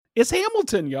It's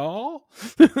Hamilton, y'all.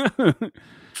 Hello,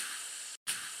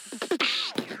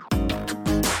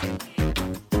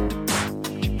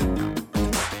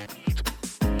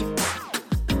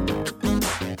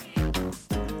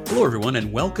 everyone,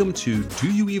 and welcome to Do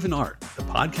You Even Art, the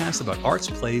podcast about art's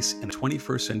place in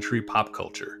 21st century pop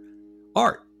culture.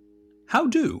 Art. How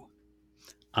do?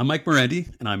 I'm Mike Morandi,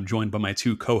 and I'm joined by my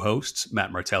two co-hosts,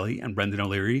 Matt Martelli and Brendan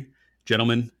O'Leary.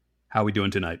 Gentlemen, how are we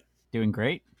doing tonight? Doing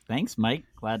great. Thanks, Mike.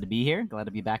 Glad to be here. Glad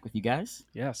to be back with you guys.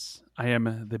 Yes, I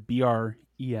am the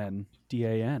BRENDAN,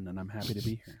 and I'm happy to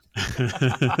be here.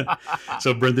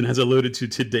 So Brendan has alluded to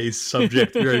today's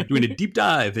subject. We're doing a deep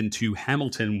dive into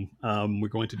Hamilton. We're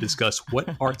going to discuss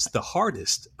what art's the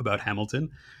hardest about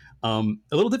Hamilton. A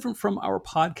little different from our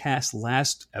podcast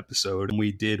last episode.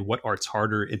 We did What Art's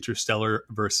Harder, Interstellar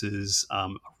versus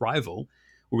Arrival,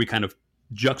 where we kind of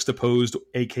juxtaposed,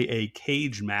 aka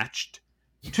cage matched,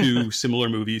 two similar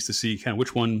movies to see kind of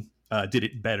which one did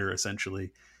it better,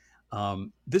 essentially.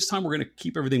 This time we're going to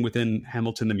keep everything within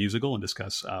Hamilton the musical and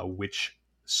discuss which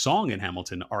song in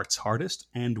Hamilton art's hardest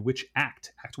and which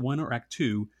act 1 or act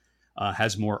 2,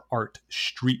 has more art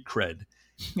street cred.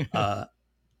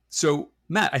 So,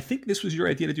 Matt, I think this was your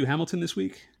idea to do Hamilton this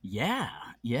week? Yeah.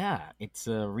 It's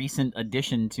a recent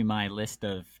addition to my list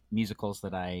of musicals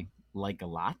that I like a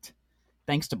lot.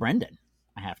 Thanks to Brendan,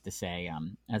 I have to say.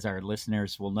 As our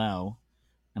listeners will know,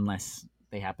 unless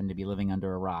they happen to be living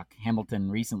under a rock,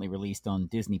 Hamilton recently released on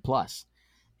Disney+.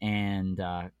 And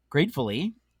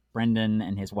gratefully, Brendan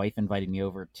and his wife invited me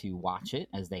over to watch it,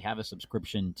 as they have a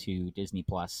subscription to Disney+.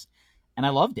 And I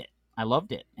loved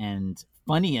it. And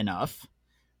funny enough,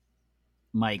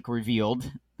 Mike revealed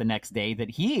the next day that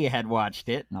he had watched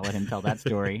it, and I'll let him tell that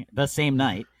story, the same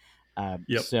night.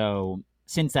 Yep. So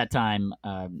since that time,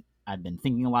 I've been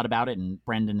thinking a lot about it, and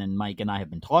Brendan and Mike and I have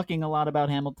been talking a lot about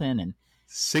Hamilton and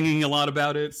singing a lot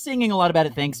about it,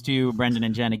 thanks to Brendan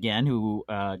and Jen again, who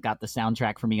got the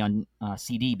soundtrack for me on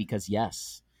CD, because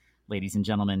yes, ladies and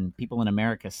gentlemen, people in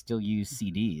America still use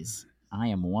CDs. I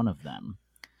am one of them.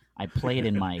 I play it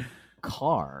in my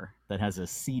car that has a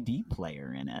CD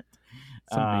player in it.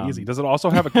 It's amazing. Does it also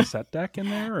have a cassette deck in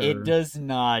there? Or? It does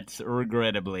not,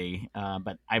 regrettably,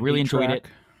 but I really enjoyed it.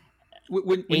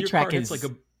 When your car hits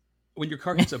when your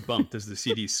car hits a bump, does the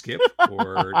CD skip,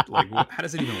 or like how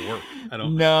does it even work? I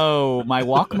don't know. My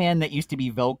Walkman that used to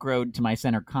be Velcroed to my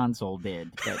center console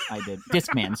did, but I did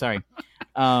Discman. Sorry,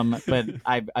 but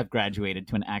I've graduated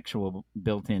to an actual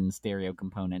built-in stereo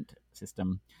component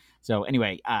system. So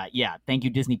anyway, thank you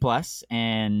Disney Plus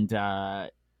and the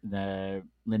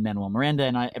Lin-Manuel Miranda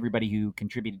and everybody who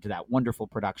contributed to that wonderful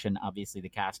production. Obviously, the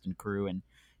cast and crew and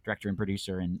director and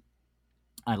producer, and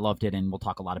I loved it. And we'll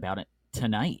talk a lot about it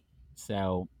tonight.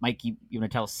 So, Mike, you want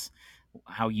to tell us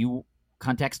how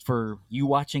context for you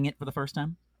watching it for the first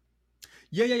time?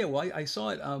 Yeah. Well, I saw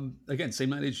it again,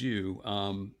 same night as you.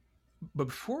 But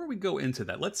before we go into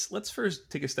that, let's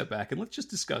first take a step back and let's just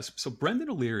discuss. So,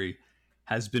 Brendan O'Leary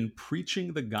has been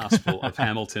preaching the gospel of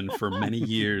Hamilton for many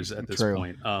years at this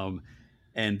point.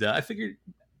 And I figured,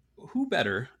 who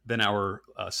better than our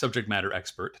subject matter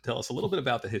expert to tell us a little bit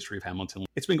about the history of Hamilton?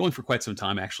 It's been going for quite some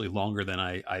time, actually longer than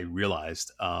I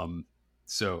realized.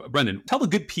 So, Brendan, tell the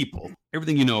good people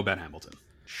everything you know about Hamilton.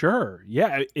 Sure.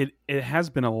 Yeah, it has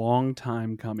been a long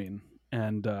time coming.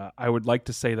 And I would like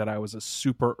to say that I was a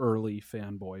super early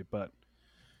fanboy, but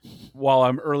while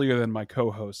I'm earlier than my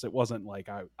co-host, it wasn't like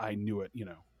I knew it,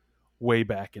 way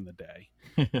back in the day.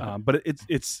 But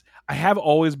I have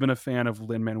always been a fan of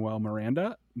Lin-Manuel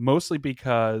Miranda, mostly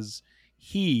because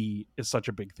he is such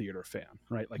a big theater fan,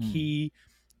 right? Like he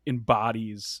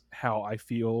embodies how I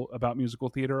feel about musical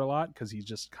theater a lot, because he's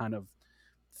just kind of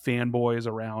fanboys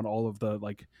around all of the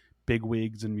like big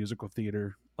wigs in musical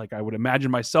theater, like I would imagine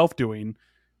myself doing.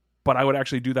 But I would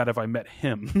actually do that if I met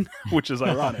him, which is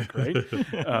ironic, right?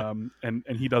 And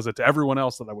he does it to everyone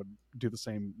else that I would do the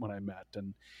same when I met.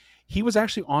 And he was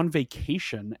actually on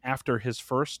vacation after his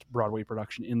first Broadway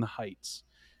production, In the Heights,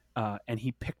 and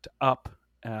he picked up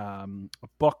a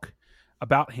book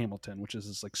about Hamilton, which is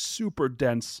this like super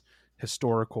dense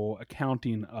historical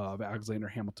accounting of Alexander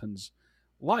Hamilton's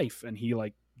life. And he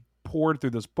like poured through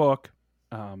this book,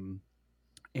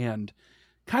 and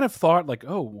kind of thought like,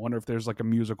 oh, wonder if there's like a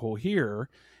musical here.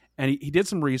 And he did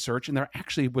some research, and there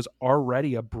actually was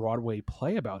already a Broadway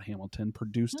play about Hamilton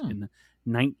produced in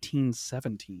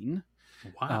 1917.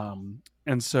 Wow.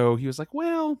 And so he was like,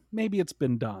 well, maybe it's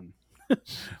been done,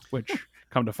 which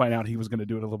come to find out he was going to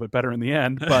do it a little bit better in the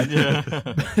end.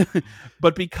 But,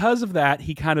 but because of that,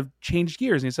 he kind of changed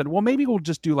gears, and he said, well, maybe we'll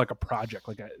just do like a project,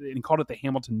 and he called it the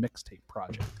Hamilton Mixtape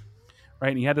Project, right?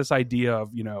 And he had this idea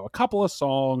of, a couple of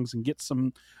songs and get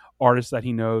some artists that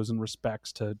he knows and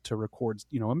respects to record,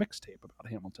 a mixtape about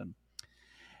Hamilton.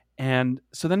 And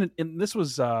so then, and this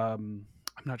was, I'm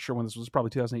not sure when this was, probably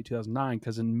 2008, 2009,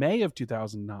 because in May of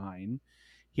 2009,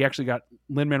 he actually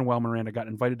Lin-Manuel Miranda got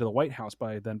invited to the White House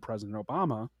by then President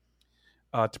Obama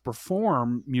to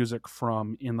perform music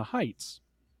from In the Heights.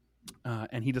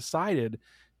 And he decided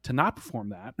to not perform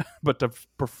that, but to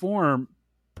perform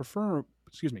the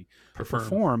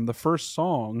first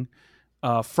song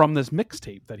from this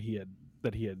mixtape that he had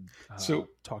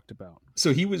talked about.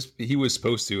 So he was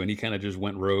supposed to, and he kind of just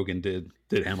went rogue and did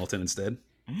Hamilton instead.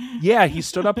 Yeah, he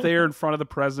stood up there in front of the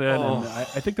president, and I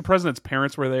think the president's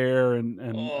parents were there, and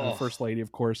the first lady,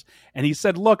 of course. And he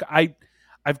said, "Look, I've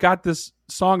got this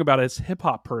song about a hip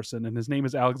hop person, and his name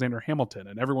is Alexander Hamilton."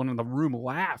 And everyone in the room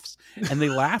laughs, and they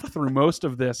laughed through most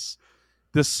of this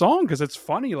song because it's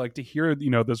funny, like to hear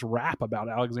this rap about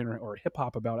Alexander, or hip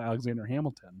hop about Alexander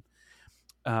Hamilton.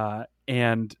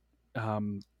 And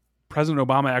President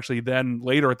Obama actually then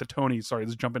later at the Tonys, sorry,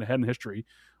 this is jumping ahead in history,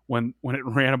 when it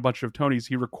ran a bunch of Tonys,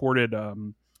 he recorded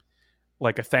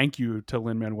like a thank you to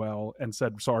Lin-Manuel and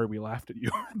said, "Sorry, we laughed at you"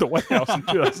 at the White House in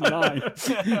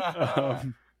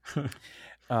 2009.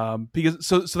 Because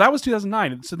so that was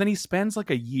 2009. So then he spends like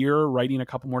a year writing a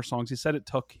couple more songs. He said it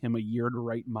took him a year to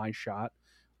write My Shot,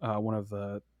 one of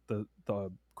the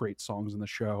great songs in the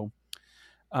show.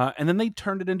 And then they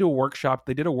turned it into a workshop.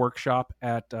 They did a workshop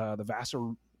at the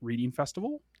Vassar Reading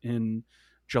Festival in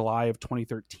July of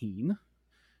 2013.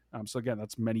 So again,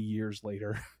 that's many years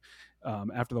later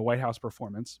after the White House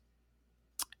performance.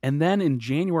 And then in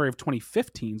January of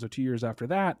 2015, so 2 years after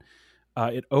that,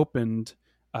 it opened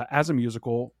as a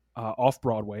musical off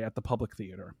Broadway at the Public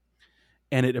Theater.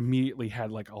 And it immediately had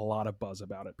like a lot of buzz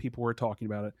about it. People were talking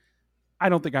about it. I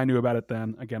don't think I knew about it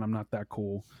then. Again, I'm not that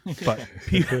cool. But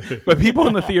people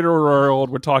in the theater world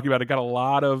were talking about it. It got a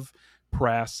lot of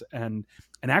press. And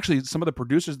actually, some of the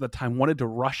producers at the time wanted to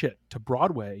rush it to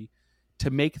Broadway to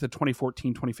make the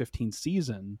 2014-2015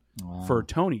 season for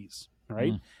Tonys,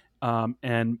 right?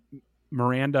 And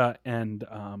Miranda and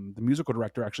the musical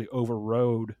director actually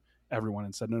overrode everyone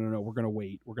and said, no, we're going to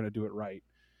wait. We're going to do it right.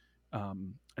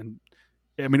 And I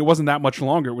mean, it wasn't that much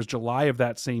longer. It was July of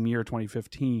that same year,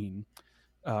 2015,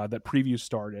 that previews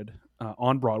started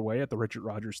on Broadway at the Richard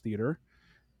Rodgers Theater.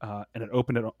 And it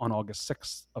opened on August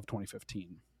 6th of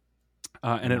 2015.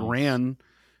 And it ran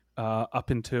up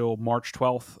until March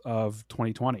 12th of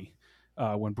 2020,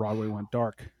 when Broadway went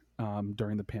dark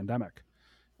during the pandemic.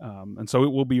 And so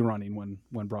it will be running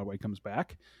when Broadway comes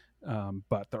back.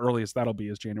 But the earliest that'll be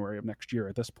is January of next year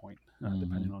at this point,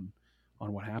 depending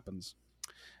on what happens.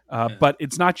 But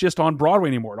it's not just on Broadway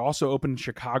anymore. It also opened in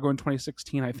Chicago in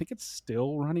 2016. I think it's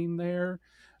still running there.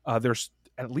 There's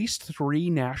at least 3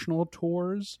 national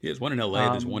tours. Yeah, there's one in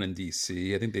LA. There's one in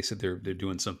DC. I think they said they're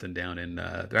doing something down in.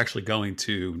 They're actually going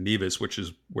to Nevis, which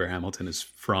is where Hamilton is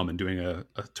from, and doing a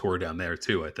tour down there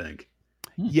too, I think.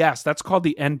 Yes, that's called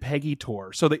the N. Peggy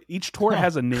tour. So each tour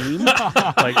has a name.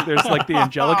 Like there's like the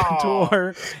Angelica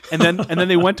tour, and then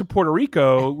they went to Puerto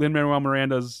Rico, Lin-Manuel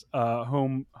Miranda's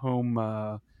home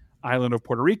island of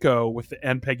Puerto Rico, with the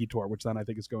N. Peggy tour, which then I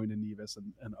think is going to Nevis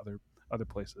and other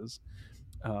places,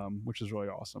 which is really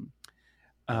awesome.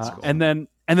 Cool. And then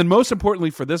most importantly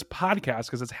for this podcast,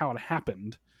 because it's how it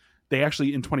happened, they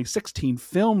actually in 2016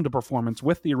 filmed a performance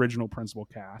with the original principal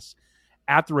cast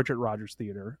at the Richard Rodgers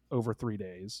Theater over 3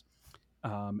 days.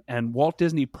 And Walt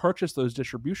Disney purchased those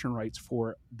distribution rights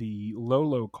for the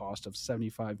low cost of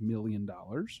 $75 million.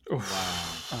 Wow.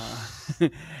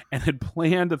 And had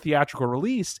planned a theatrical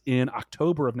release in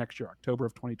October of next year, October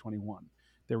of 2021.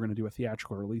 They were going to do a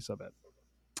theatrical release of it.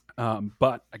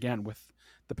 But again, with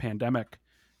the pandemic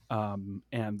and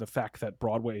the fact that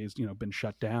Broadway has been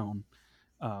shut down,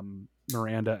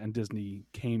 Miranda and Disney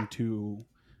came to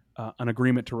an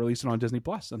agreement to release it on Disney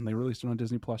Plus, and they released it on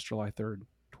Disney Plus July 3rd,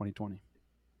 2020.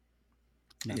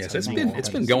 Yes, it's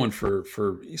been going for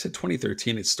you said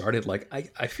 2013 it started. Like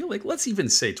I feel like, let's even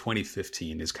say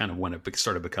 2015 is kind of when it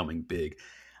started becoming big.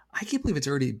 I can't believe it's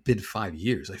already been 5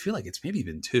 years. I feel like it's maybe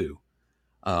been 2.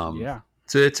 Yeah.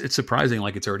 So it's surprising,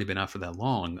 like it's already been out for that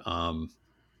long.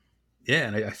 Yeah,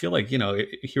 and I feel like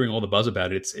hearing all the buzz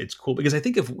about it, it's cool, because I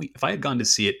think if I had gone to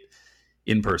see it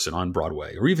in person on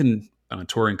Broadway or even on a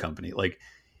touring company, like,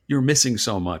 you're missing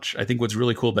so much. I think what's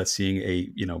really cool about seeing a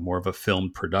more of a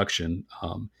filmed production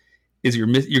is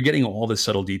you're getting all the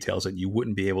subtle details that you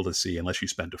wouldn't be able to see unless you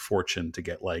spent a fortune to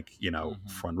get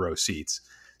front row seats.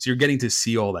 So you're getting to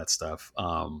see all that stuff,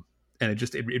 and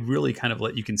it really kind of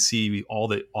you can see all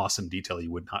the awesome detail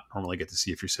you would not normally get to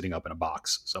see if you're sitting up in a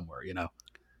box somewhere.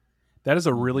 That is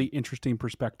a really interesting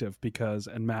perspective because,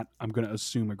 and Matt, I'm going to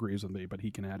assume agrees with me, but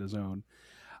he can add his own.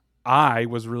 I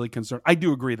was really concerned. I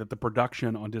do agree that the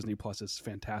production on Disney Plus is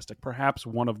fantastic. Perhaps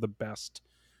one of the best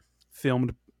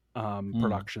filmed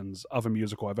productions of a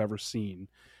musical I've ever seen.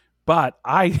 But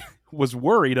I was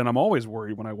worried, and I'm always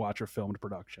worried when I watch a filmed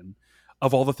production,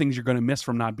 of all the things you're going to miss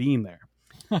from not being there.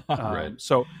 Right.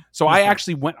 So I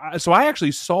actually went. So I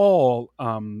actually saw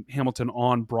Hamilton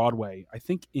on Broadway. I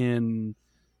think in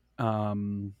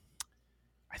the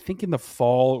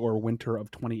fall or winter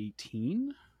of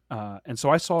 2018. And so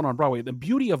I saw it on Broadway. The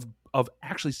beauty of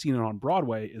actually seeing it on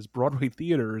Broadway is Broadway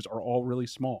theaters are all really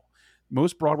small.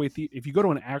 Most Broadway if you go to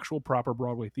an actual proper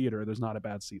Broadway theater, there's not a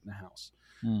bad seat in the house,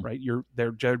 right?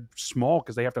 They're small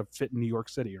because they have to fit in New York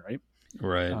City, right?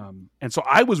 Right. And so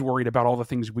I was worried about all the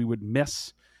things we would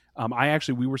miss.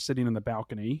 We were sitting in the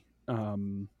balcony,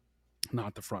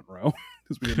 not the front row,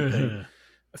 because we had to pay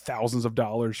thousands of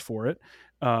dollars for it.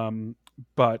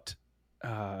 But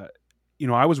I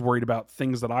was worried about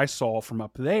things that I saw from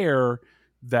up there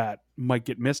that might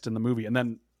get missed in the movie. And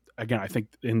then again, I think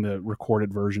in the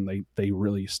recorded version, they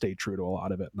really stayed true to a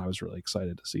lot of it. And I was really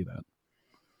excited to see that.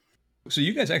 So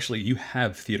you guys you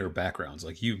have theater backgrounds.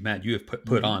 Like Matt, you have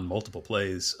put on multiple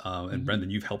plays, and Brendan,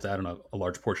 you've helped out in a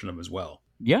large portion of them as well.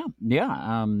 Yeah.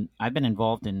 I've been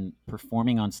involved in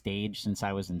performing on stage since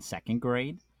I was in second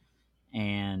grade,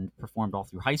 and performed all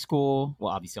through high school.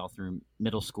 Well, obviously all through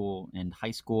middle school and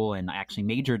high school, and I actually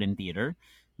majored in theater.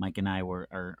 Mike and I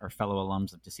are fellow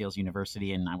alums of DeSales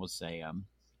University, and I was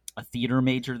a theater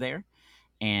major there.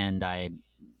 And I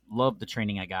loved the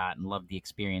training I got and loved the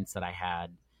experience that I had,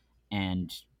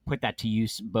 and put that to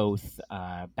use both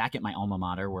back at my alma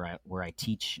mater where I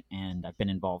teach, and I've been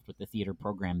involved with the theater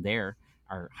program there,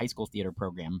 our high school theater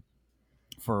program,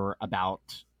 for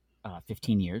about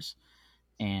 15 years,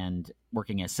 and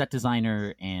working as set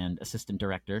designer and assistant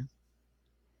director.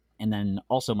 And then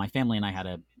also my family and I had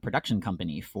a production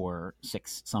company for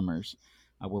 6 summers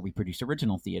where we produced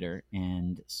original theater.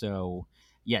 And so,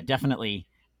 yeah, definitely,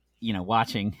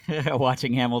 watching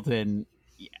Hamilton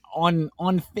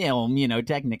on film,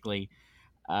 technically,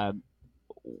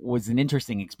 was an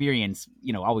interesting experience.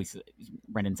 Always,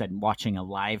 Brendan said, watching a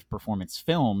live performance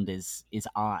filmed is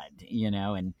odd,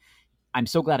 and I'm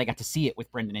so glad I got to see it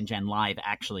with Brendan and Jen live,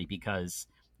 actually, because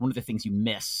one of the things you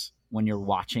miss when you're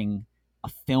watching a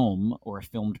film or a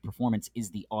filmed performance is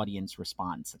the audience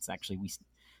response. It's actually,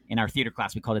 in our theater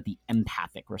class, we called it the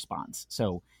empathic response.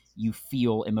 So you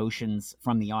feel emotions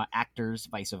from the actors,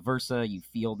 vice versa. You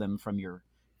feel them from your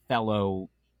fellow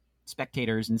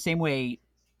spectators in the same way,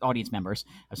 audience members,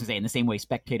 I was going to say, in the same way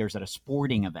spectators at a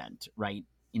sporting event, right,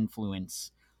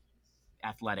 influence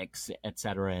athletics,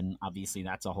 etc. And obviously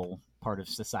that's a whole part of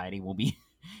society we'll be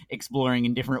exploring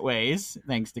in different ways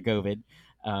thanks to COVID.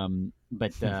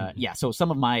 So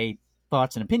some of my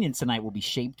thoughts and opinions tonight will be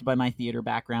shaped by my theater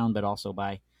background, but also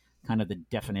by kind of the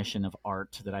definition of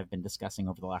art that I've been discussing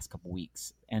over the last couple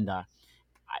weeks. And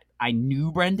I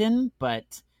knew Brendan,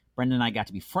 but Brendan and I got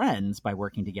to be friends by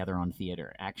working together on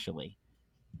theater, actually.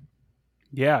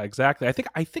 Yeah, exactly. I think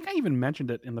I even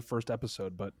mentioned it in the first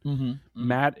episode, but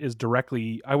Matt is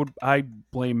directly. I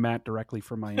blame Matt directly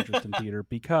for my interest in theater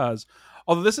because,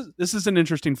 although this is an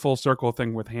interesting full circle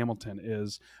thing with Hamilton,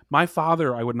 is my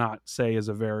father, I would not say is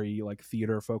a very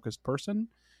theater focused person,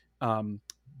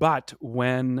 but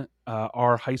when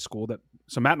our high school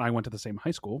so Matt and I went to the same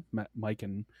high school. Mike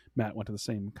and Matt went to the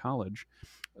same college.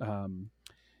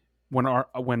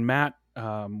 When Matt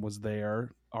was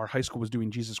there, our high school was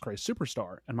doing Jesus Christ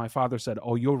Superstar, and my father said,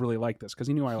 "Oh, you'll really like this," because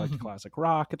he knew I liked classic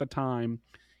rock at the time.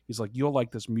 He's like, "You'll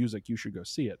like this music. You should go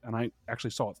see it." And I actually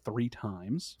saw it 3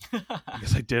 times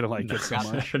because I did like it so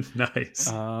much. Nice.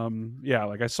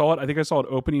 I saw it. I think I saw it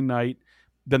opening night.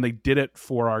 Then they did it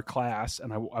for our class,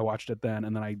 and I watched it then.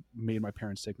 And then I made my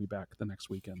parents take me back the next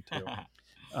weekend too,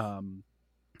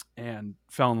 and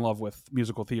fell in love with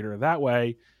musical theater that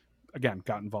way. Again,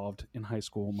 got involved in high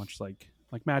school, much like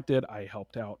Matt did. I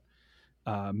helped out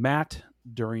Matt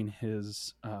during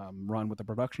his run with the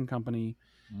production company,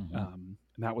 and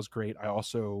that was great. I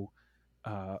also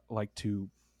like to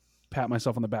pat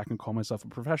myself on the back and call myself a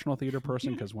professional theater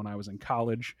person because when I was in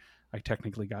college, I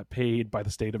technically got paid by the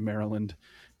state of Maryland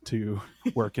to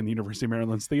work in the University of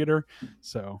Maryland's theater.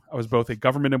 So I was both a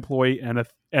government employee and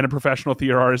a professional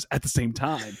theater artist at the same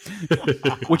time,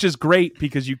 which is great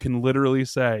because you can literally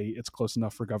say it's close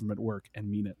enough for government work and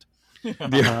mean it.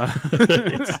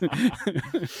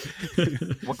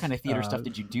 What kind of theater stuff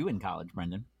did you do in college,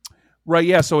 Brendan? Right,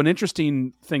 yeah. So an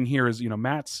interesting thing here is,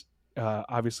 Matt's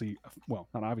obviously, well,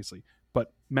 not obviously,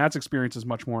 But Matt's experience is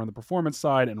much more on the performance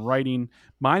side and writing.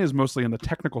 Mine is mostly on the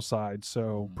technical side,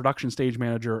 so production, stage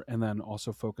manager, and then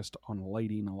also focused on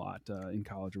lighting a lot. In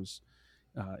college was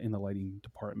in the lighting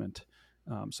department.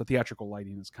 So theatrical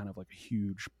lighting is kind of like a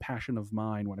huge passion of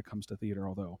mine when it comes to theater,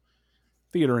 although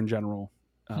theater in general,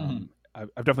 I've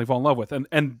definitely fallen in love with.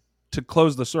 And to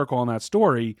close the circle on that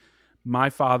story,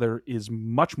 my father is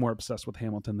much more obsessed with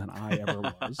Hamilton than I ever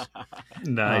was.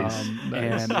 Nice.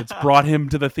 And it's brought him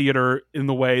to the theater in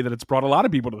the way that it's brought a lot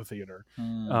of people to the theater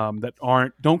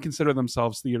that don't consider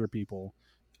themselves theater people.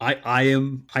 I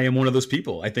am one of those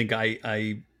people. I think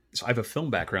so I have a film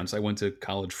background, so I went to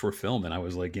college for film, and I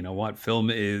was like, you know what, film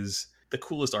is the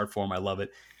coolest art form. I love it.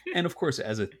 And of course,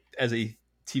 as a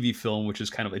TV film, which is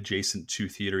kind of adjacent to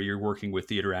theater, you're working with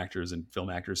theater actors and film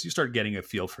actors. You start getting a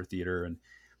feel for theater and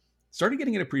started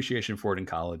getting an appreciation for it in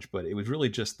college. But it was really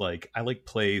just like, I like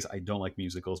plays. I don't like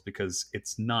musicals because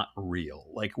it's not real.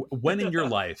 Like, when in your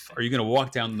life are you going to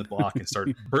walk down the block and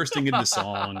start bursting into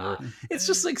song? Or it's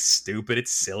just like stupid.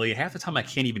 It's silly. Half the time I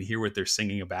can't even hear what they're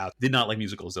singing about. Did not like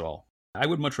musicals at all. I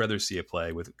would much rather see a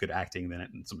play with good acting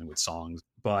than something with songs.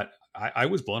 But I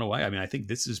was blown away. I mean, I think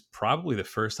this is probably the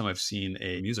first time I've seen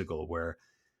a musical where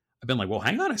I've been like, well,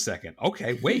 hang on a second.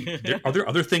 Okay, wait. Are there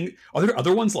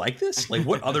other ones like this? Like,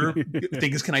 what other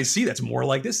things can I see that's more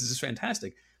like this? This is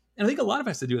fantastic. And I think a lot of it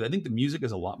has to do with, I think the music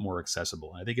is a lot more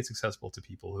accessible. And I think it's accessible to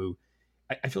people who,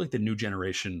 I feel like the new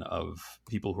generation of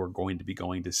people who are going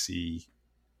to see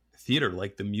theater,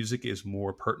 like the music is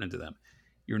more pertinent to them.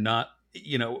 You're not,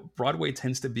 Broadway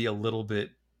tends to be a little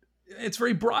bit, it's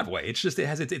very Broadway. It's just,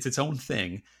 it's its own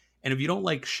thing. And if you don't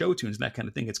like show tunes and that kind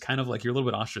of thing, it's kind of like you're a little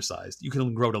bit ostracized. You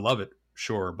can grow to love it,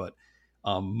 sure, but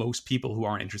most people who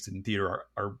aren't interested in theater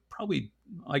are probably,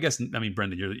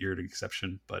 Brendan, you're the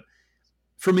exception, but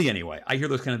for me anyway, I hear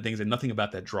those kind of things and nothing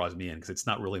about that draws me in because it's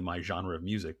not really my genre of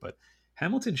music. But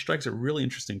Hamilton strikes a really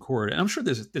interesting chord, and I'm sure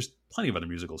there's plenty of other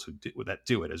musicals that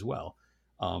do it as well,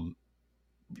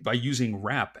 by using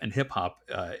rap and hip hop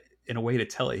in a way to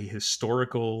tell a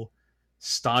historical,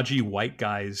 stodgy white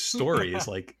guy's story. Is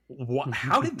like,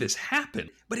 how did this happen?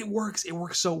 But it works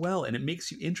so well, and it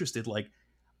makes you interested. Like,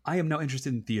 I am now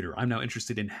interested in theater. I'm now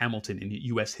interested in Hamilton, in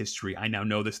U.S. history. I now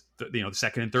know this, the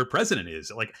second and third president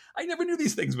is. Like, I never knew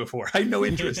these things before. I had no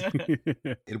interest.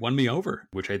 It won me over,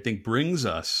 which I think brings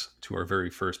us to our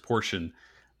very first portion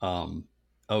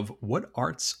of what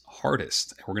art's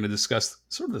hardest. We're going to discuss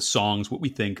sort of the songs, what we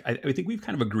think. I think we've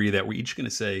kind of agreed that we're each going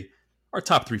to say our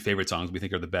top 3 favorite songs we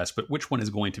think are the best, but which one is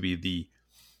going to be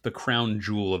the crown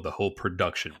jewel of the whole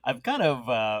production? I've kind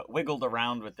of wiggled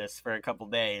around with this for a couple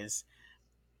days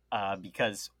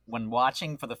because when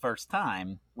watching for the first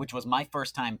time, which was my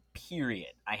first time,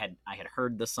 period, I had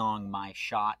heard the song "My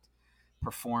Shot"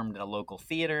 performed at a local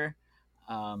theater.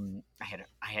 I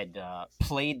had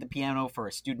played the piano for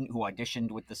a student who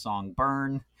auditioned with the song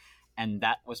 "Burn," and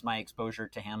that was my exposure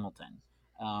to Hamilton.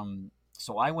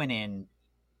 So I went in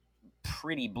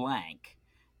pretty blank,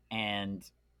 and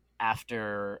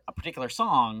after a particular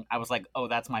song I was like, oh,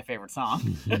 that's my favorite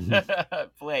song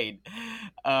played,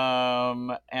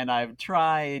 and I've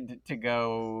tried to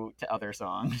go to other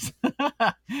songs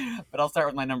but I'll start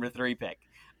with my number 3 pick.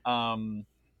 I'm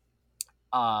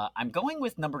going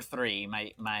with number 3.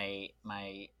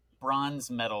 My bronze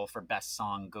medal for best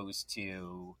song goes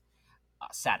to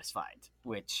Satisfied,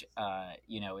 which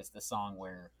is the song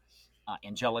where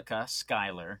Angelica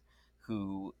Schuyler,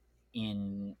 who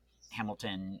in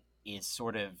Hamilton is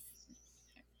sort of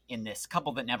in this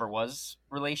couple that never was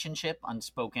relationship,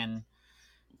 unspoken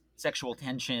sexual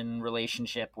tension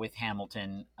relationship with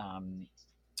Hamilton,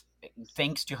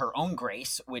 thanks to her own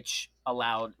grace, which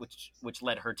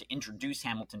led her to introduce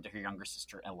Hamilton to her younger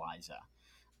sister Eliza.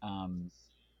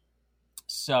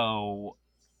 So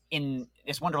in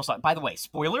this wonderful song, by the way,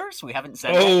 spoilers, we haven't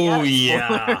said that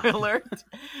yet. Spoiler alert.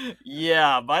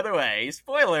 Yeah, by the way,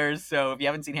 spoilers. So if you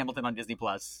haven't seen Hamilton on Disney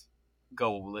Plus,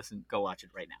 go watch it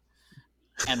right now.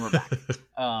 And we're back.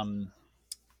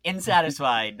 In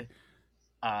Satisfied,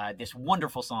 this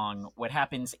wonderful song, what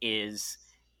happens is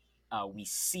we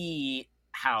see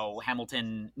how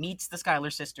Hamilton meets the Schuyler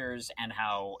sisters and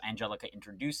how Angelica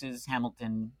introduces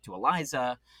Hamilton to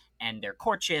Eliza and their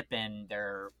courtship and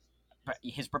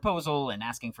his proposal and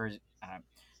asking for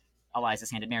Eliza's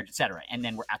hand in marriage, etc. And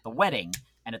then we're at the wedding.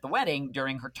 And at the wedding,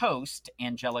 during her toast,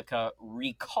 Angelica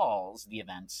recalls the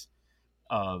events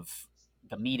of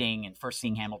the meeting and first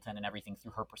seeing Hamilton and everything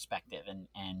through her perspective.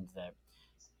 And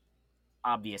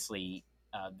obviously,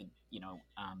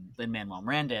 Lin-Manuel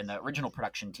Miranda and the original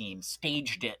production team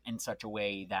staged it in such a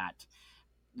way that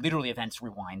literally events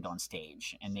rewind on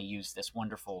stage. And they use this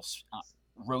wonderful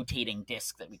rotating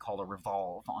disc that we call a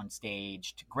revolve on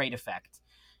stage to great effect.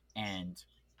 And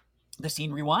the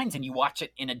scene rewinds and you watch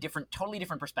it in a totally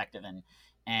different perspective.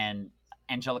 And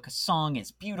Angelica's song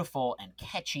is beautiful and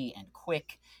catchy and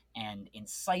quick and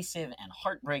incisive and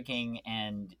heartbreaking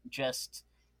and just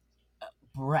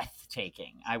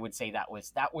breathtaking. I would say that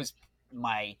was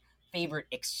my favorite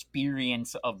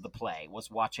experience of the play,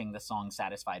 was watching the song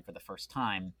Satisfied for the first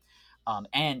time.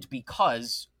 And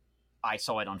because I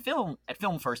saw it on film, at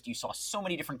Film First, you saw so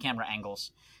many different camera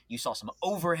angles. You saw some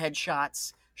overhead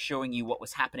shots showing you what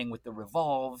was happening with the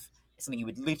revolve, something you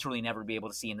would literally never be able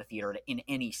to see in the theater in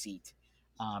any seat.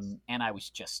 And I was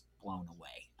just blown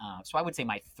away. So I would say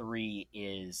my 3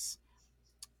 is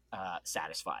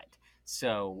Satisfied.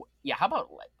 So yeah, how about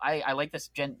I like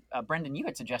this, Brendan, you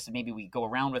had suggested maybe we go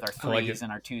around with our 3s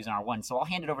and our 2s and our 1s. So I'll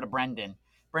hand it over to Brendan.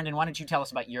 Brendan, why don't you tell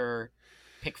us about your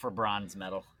pick for bronze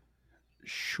medal?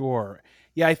 Sure.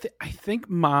 Yeah, I think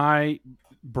my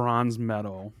bronze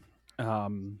medal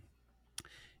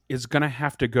is going to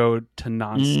have to go to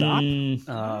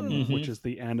Nonstop, which is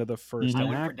the end of the first act. I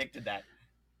would have predicted that.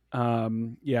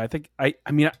 Yeah, I think I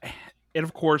mean, and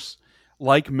of course,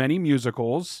 like many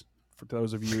musicals, for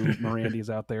those of you Mirandis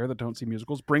out there that don't see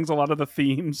musicals, brings a lot of the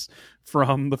themes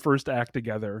from the first act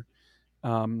together.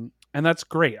 And that's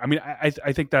great. I mean, I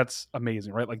think that's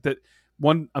amazing, right? Like, that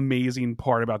one amazing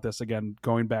part about this, again,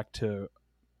 going back to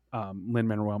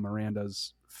Lin-Manuel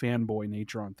Miranda's fanboy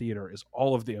nature on theater, is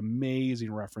all of the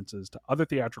amazing references to other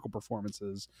theatrical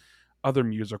performances, other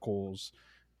musicals.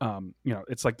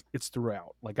 It's like, it's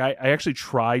throughout. Like, I actually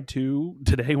tried to,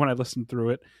 today when I listened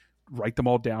through it, write them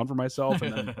all down for myself,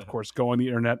 and then of course go on the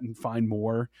internet and find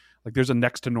more. Like, there's a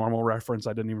Next to Normal reference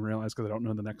I didn't even realize, because I don't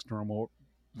know the Next to Normal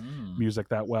music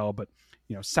that well, but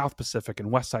South Pacific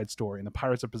and West Side Story and the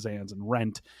Pirates of Penzance and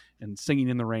Rent and Singing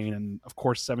in the Rain, and of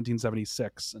course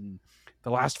 1776 and The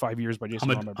Last 5 Years by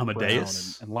Jason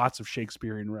Amadeus Brown, and lots of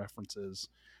Shakespearean references.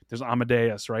 There's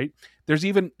Amadeus, right?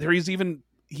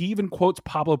 He even quotes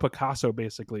Pablo Picasso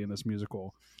basically in this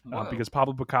musical, because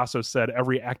Pablo Picasso said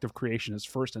every act of creation is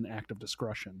first an act of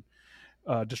destruction,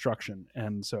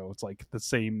 and so it's like the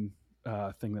same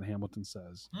thing that Hamilton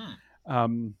says,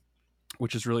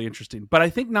 which is really interesting. But I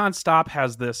think Nonstop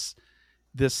has this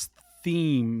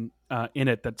theme in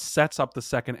it that sets up the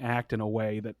second act in a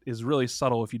way that is really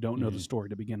subtle if you don't know the story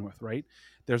to begin with, right?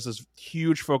 There's this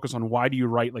huge focus on why do you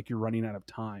write like you're running out of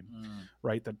time,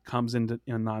 right? That comes in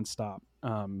Nonstop.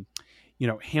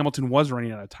 Hamilton was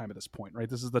running out of time at this point, right?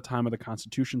 This is the time of the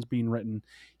Constitution's being written.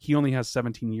 He only has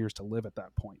 17 years to live at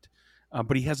that point.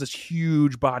 But he has this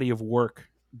huge body of work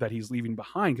that he's leaving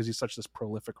behind because he's such this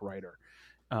prolific writer.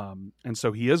 And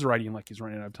so he is writing like he's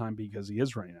running out of time because he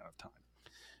is running out of time.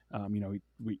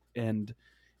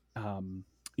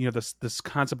 This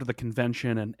concept of the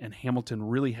convention and Hamilton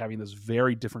really having this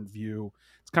very different view.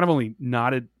 It's kind of only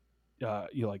nodded to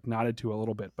a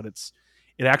little bit, but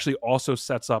it actually also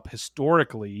sets up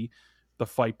historically the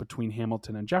fight between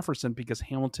Hamilton and Jefferson, because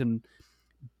Hamilton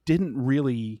didn't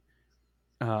really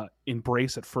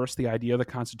embrace at first the idea of the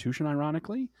Constitution.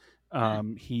 Ironically,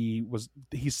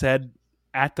 he said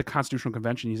at the Constitutional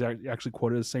Convention, he's actually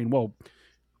quoted as saying, "Well,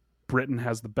 Britain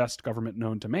has the best government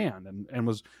known to man," and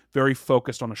was very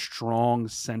focused on a strong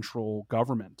central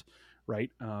government,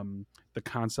 right? The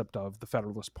concept of the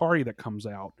Federalist Party that comes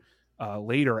out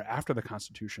later after the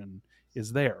Constitution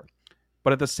is there.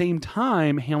 But at the same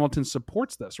time, Hamilton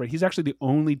supports this, right? He's actually the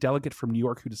only delegate from New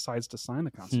York who decides to sign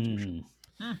the Constitution.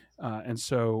 And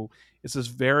so it's this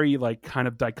very kind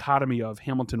of dichotomy of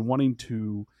Hamilton wanting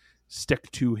to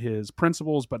stick to his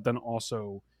principles, but then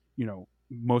also,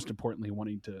 most importantly,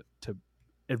 wanting to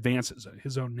advance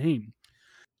his own name.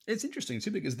 It's interesting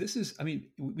too, because this is,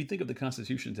 we think of the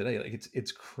Constitution today, like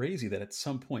it's crazy that at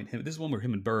some point, this is one where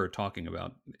him and Burr are talking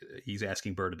about, he's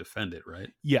asking Burr to defend it,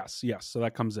 right? Yes. So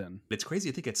that comes in. It's crazy.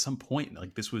 I think at some point,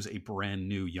 this was a brand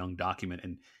new young document,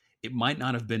 and it might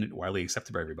not have been widely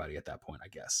accepted by everybody at that point, I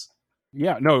guess.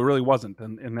 Yeah, no, it really wasn't.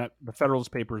 And that the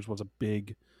Federalist Papers was a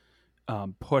big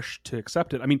push to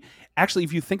accept it. Actually,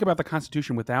 if you think about the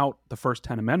Constitution without the first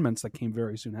 10 amendments that came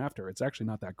very soon after, it's actually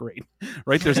not that great,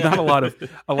 right? There's not a lot of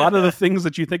the things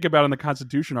that you think about in the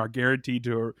Constitution are guaranteed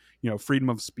to, freedom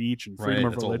of speech and freedom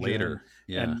of religion. Later.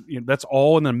 Yeah. And that's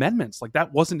all in the amendments. Like,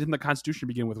 that wasn't in the Constitution to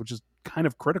begin with, which is kind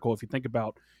of critical if you think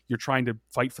about you're trying to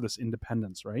fight for this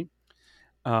independence, right?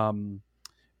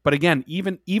 But again,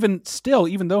 even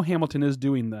though Hamilton is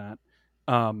doing that,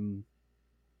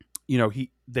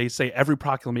 they say every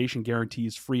proclamation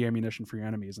guarantees free ammunition for your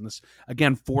enemies. And this,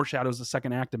 again, foreshadows the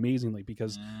second act amazingly,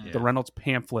 because the Reynolds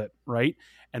pamphlet, right,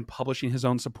 and publishing his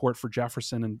own support for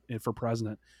Jefferson and for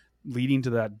president, leading to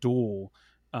that duel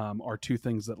are two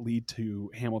things that lead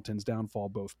to Hamilton's downfall,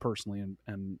 both personally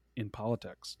and in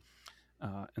politics.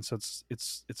 And so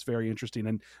it's very interesting.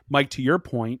 And Mike, to your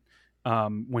point,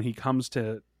 when he comes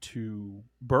to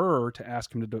Burr to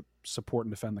ask him to support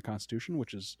and defend the Constitution,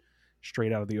 which is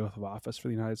straight out of the oath of office for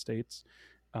the United States,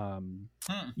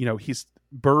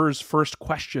 Burr's first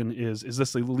question is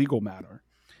this a legal matter?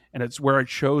 And it's where it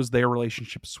shows their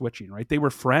relationship switching, right? They were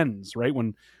friends, right?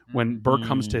 When Burr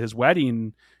comes to his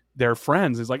wedding, they're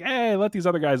friends. He's like, hey, let these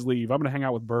other guys leave. I'm going to hang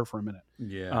out with Burr for a minute.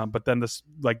 Yeah. But then this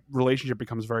relationship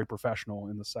becomes very professional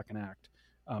in the second act,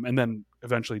 and then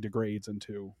eventually degrades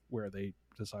into where they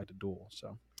decide to duel.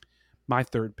 So my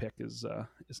third pick is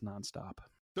Nonstop.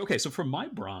 Okay, so for my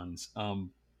bronze,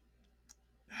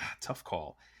 tough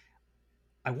call.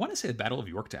 I want to say the Battle of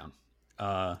Yorktown.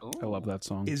 I love that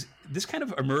song. This kind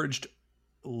of emerged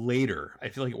later. I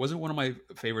feel like it wasn't one of my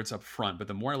favorites up front, but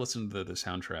the more I listened to the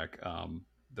soundtrack,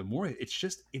 the more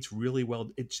it's really well.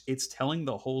 It's telling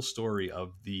the whole story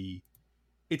of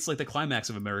it's like the climax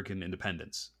of American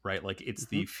independence, right? Like it's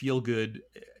the feel good,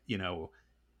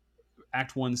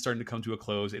 Act 1 starting to come to a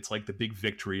close. It's like the big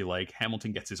victory. Like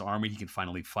Hamilton gets his army, he can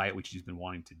finally fight, which he's been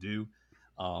wanting to do.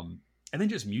 And then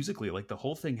just musically, like the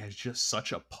whole thing has just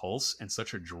such a pulse and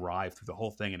such a drive through the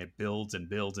whole thing, and it builds and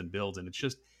builds and builds, and it's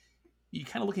just you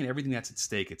kind of looking at everything that's at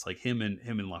stake. It's like him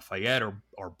and Lafayette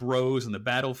are bros in the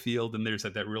battlefield, and there's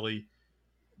that really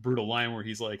brutal line where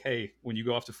he's like, "Hey, when you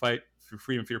go off to fight for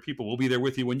freedom for your people, we'll be there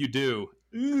with you when you do."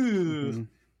 Ooh,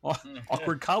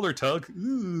 awkward collar tug.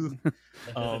 Ooh.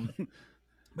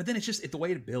 But then it's just the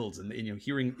way it builds, and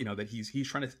hearing that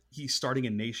he's starting a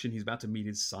nation, he's about to meet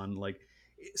his son, like.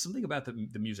 Something about the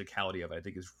musicality of it, I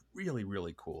think, is really,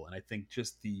 really cool. And I think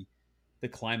just the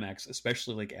climax,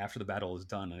 especially like after the battle is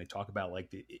done, and they talk about like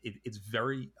it's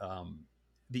very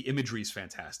the imagery is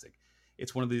fantastic.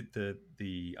 It's one of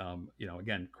the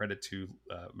again, credit to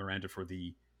Miranda for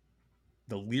the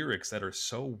lyrics that are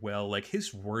so well, like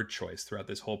his word choice throughout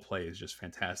this whole play is just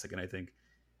fantastic. And I think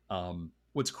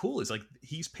what's cool is like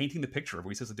he's painting the picture of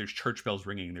where he says that there's church bells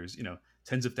ringing, there's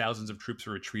tens of thousands of troops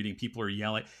are retreating, people are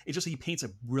yelling. It's just he paints a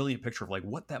brilliant picture of like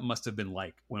what that must have been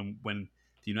like when the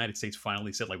United States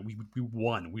finally said like we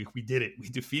won, we did it, we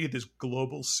defeated this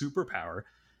global superpower,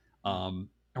 and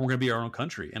we're gonna be our own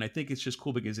country. And I think it's just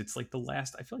cool because it's like the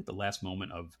last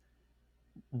moment of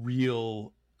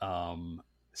real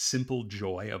simple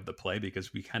joy of the play,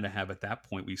 because we kind of have at that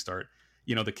point we start.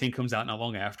 The king comes out not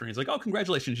long after, and he's like, "Oh,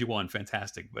 congratulations, you won,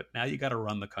 fantastic! But now you got to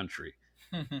run the country."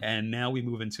 And now we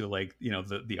move into like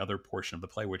the other portion of the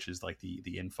play, which is like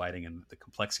the infighting and the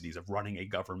complexities of running a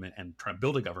government and trying to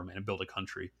build a government and build a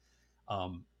country.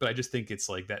 But I just think it's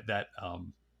like that.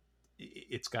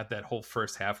 It's got that whole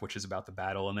first half, which is about the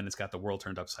battle, and then it's got the world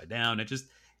turned upside down. It just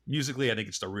musically, I think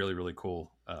it's just a really, really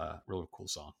cool, really cool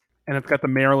song. And it's got the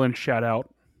Maryland shout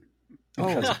out.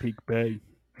 Chesapeake Bay.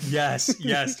 Yes,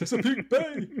 Chesapeake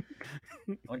Bay.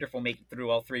 I wonder if we'll make it through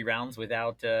all 3 rounds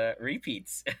without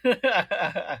repeats. No.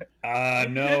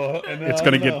 It's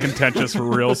going to get contentious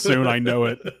real soon. I know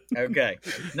it. Okay,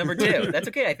 number 2. That's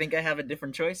okay. I think I have a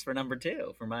different choice for number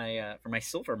 2 for my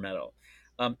silver medal.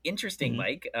 Interesting,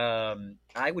 Mike.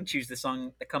 I would choose the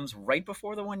song that comes right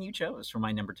before the one you chose for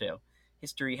my number 2.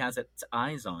 History Has Its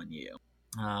Eyes on You.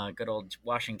 Good old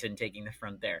Washington taking the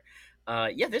front there.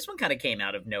 This one kind of came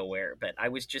out of nowhere, but I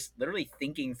was just literally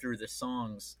thinking through the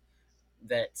songs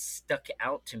that stuck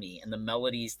out to me and the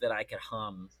melodies that I could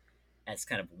hum as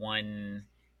kind of one,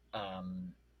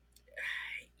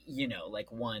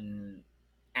 like one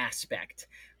aspect.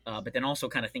 But then also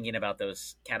kind of thinking about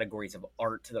those categories of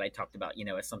art that I talked about,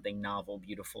 as something novel,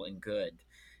 beautiful, and good.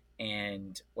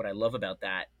 And what I love about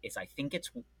that is I think it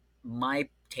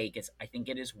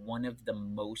is one of the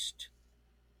most,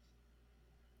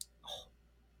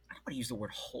 I don't want to use the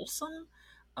word wholesome,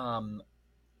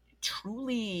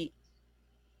 truly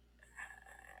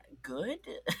good.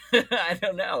 I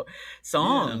don't know,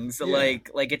 songs.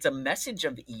 Like it's a message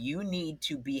of you need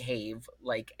to behave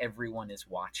like everyone is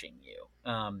watching you,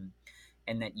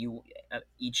 and that you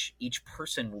each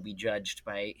person will be judged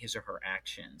by his or her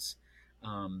actions.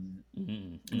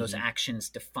 And those actions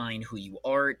define who you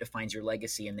are, it defines your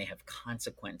legacy, and they have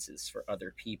consequences for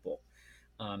other people.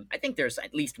 I think there's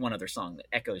at least one other song that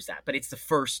echoes that, but it's the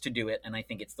first to do it, and I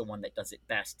think it's the one that does it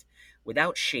best,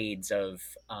 without shades of.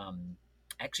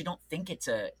 I actually don't think it's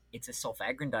a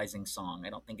self-aggrandizing song. I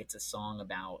don't think it's a song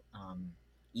about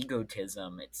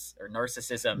egotism, or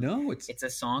narcissism. No, it's a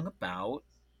song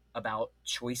about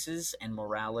choices and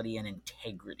morality and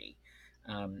integrity.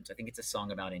 So I think it's a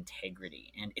song about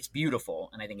integrity, and it's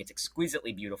beautiful, and I think it's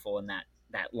exquisitely beautiful in that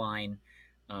line.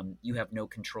 You have no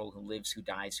control who lives, who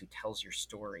dies, who tells your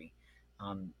story.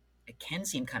 It can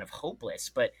seem kind of hopeless,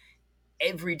 but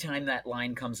every time that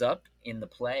line comes up in the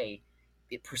play,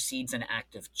 it precedes an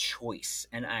act of choice,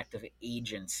 an act of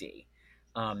agency.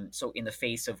 So in the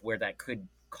face of where that could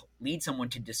lead someone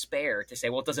to despair, to say,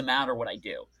 well, it doesn't matter what I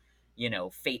do.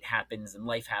 Fate happens and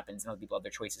life happens and other people have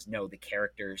their choices. No, the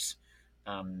characters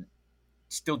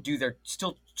still do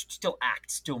still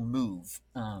act, still move,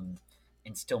 and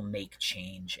still make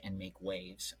change and make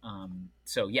waves.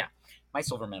 So yeah, my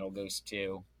silver medal goes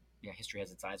to History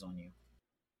Has Its Eyes on You.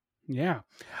 Yeah,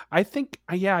 I think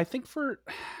I'm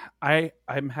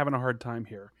having a hard time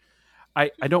here.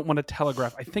 I don't want to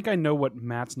telegraph. I think I know what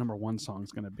Matt's number one song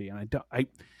is going to be, and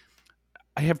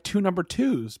I have two number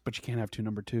twos, but you can't have two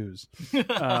number twos.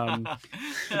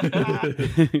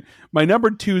 My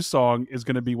number two song is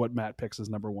going to be what Matt picks as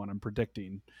number one. I'm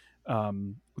predicting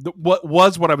what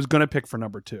I was going to pick for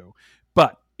number two,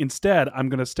 but instead I'm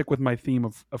going to stick with my theme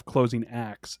of closing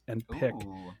acts and pick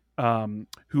Who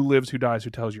Lives, Who Dies, Who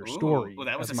Tells Your Story well,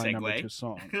 that was as my segue. number two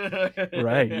song.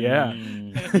 Right? Yeah.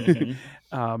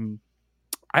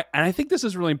 I think this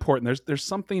is really important. There's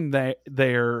something that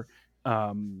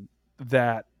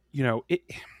it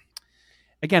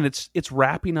again, it's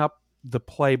wrapping up the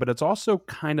play, but it's also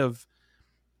kind of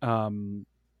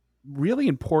really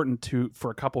important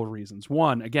for a couple of reasons.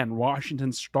 One, again,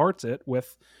 Washington starts it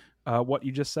with what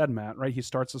you just said, Matt, right? He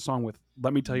starts the song with,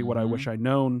 "Let me tell you what I wish I'd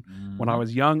known when I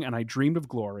was young and I dreamed of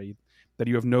glory, that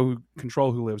you have no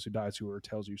control who lives, who dies, who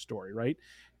tells you story," right?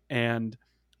 And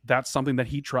that's something that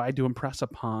he tried to impress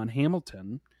upon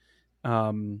Hamilton.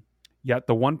 Yet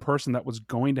the one person that was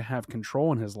going to have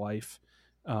control in his life,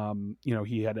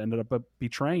 he had ended up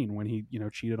betraying when he,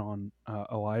 cheated on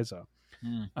Eliza.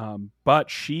 But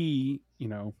she,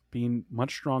 being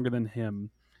much stronger than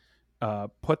him,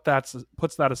 puts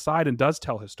that aside and does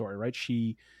tell his story, right?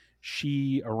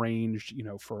 She arranged,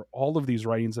 for all of these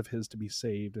writings of his to be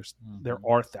saved. There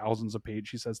are thousands of pages.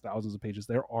 She says thousands of pages.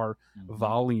 There are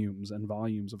volumes and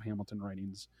volumes of Hamilton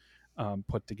writings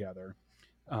put together.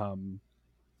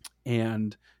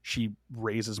 And she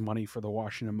raises money for the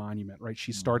Washington Monument, right?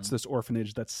 She starts this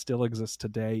orphanage that still exists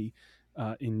today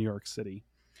in New York City.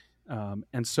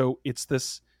 And so it's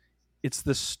this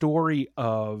story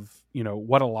of,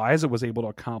 what Eliza was able to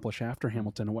accomplish after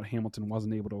Hamilton and what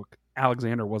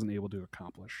Alexander wasn't able to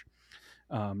accomplish.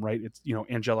 Right. It's,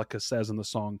 Angelica says in the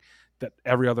song that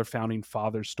every other founding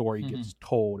father's story gets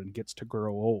told and gets to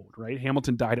grow old, right?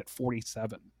 Hamilton died at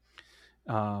 47.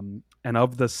 And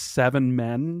of the 7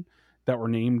 men that were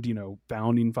named,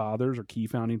 founding fathers or key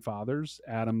founding fathers,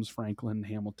 Adams, Franklin,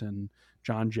 Hamilton,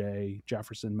 John Jay,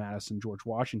 Jefferson, Madison, George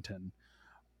Washington,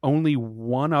 only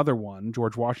one other one,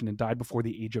 George Washington, died before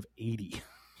the age of 80.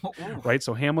 Right?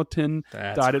 So Hamilton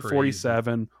died at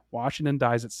 47. Washington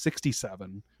dies at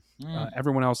 67.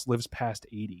 Everyone else lives past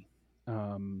 80.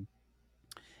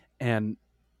 And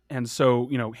so,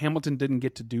 Hamilton didn't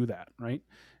get to do that, right?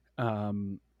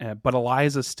 But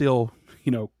Eliza still,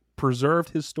 preserved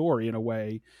his story in a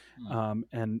way,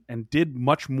 and did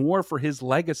much more for his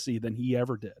legacy than he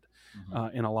ever did,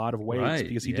 in a lot of ways,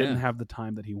 because he didn't have the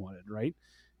time that he wanted, right?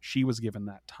 She was given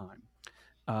that time.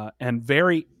 And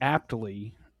very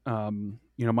aptly,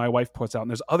 my wife puts out, and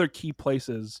there's other key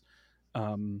places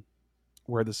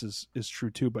where this is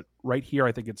true too, but right here,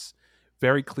 I think it's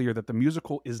very clear that the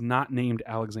musical is not named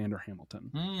Alexander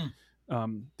Hamilton.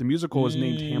 The musical is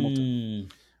named Hamilton,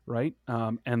 right?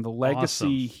 And the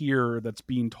legacy here that's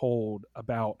being told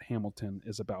about Hamilton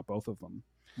is about both of them.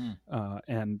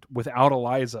 And without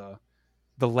Eliza,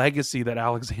 the legacy that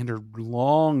Alexander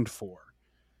longed for,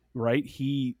 right?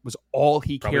 He was all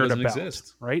he cared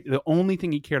about, right? The only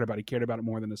thing he cared about it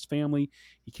more than his family.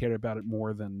 He cared about it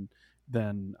more than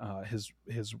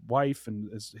his wife and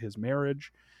his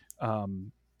marriage.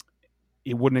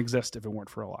 It wouldn't exist if it weren't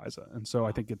for Eliza. And so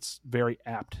I think it's very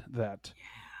apt that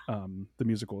the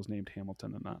musical is named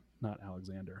Hamilton and not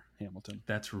Alexander Hamilton.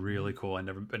 That's really cool. I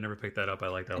never picked that up. I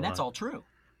like that a lot. And that's all true.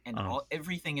 And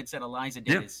everything it said Eliza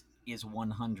did is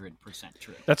 100%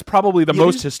 true. That's probably the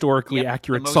most historically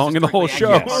accurate song in the whole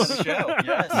show.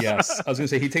 Yes. I was going to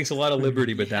say he takes a lot of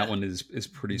liberty, but that one is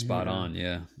pretty spot on.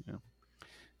 Yeah.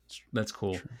 That's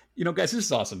cool. True. Guys, this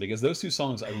is awesome because those two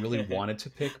songs I really wanted to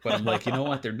pick, but I'm like, you know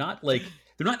what? They're not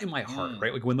in my heart,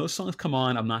 right? Like when those songs come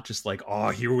on, I'm not just like, oh,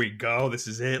 here we go, this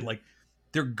is it. Like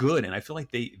they're good, and I feel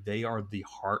like they are the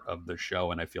heart of the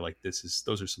show, and I feel like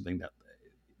those are something that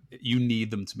you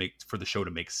need them to make for the show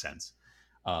to make sense.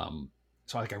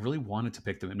 So I really wanted to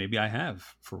pick them, and maybe I have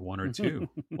for one or two.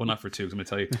 Well, not for two, because I'm going to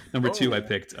tell you. Number 2, I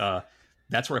picked.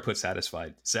 That's where I put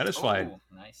Satisfied. Satisfied.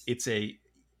 Nice.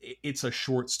 it's a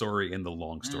short story in the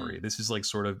long story. This is like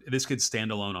sort of, this could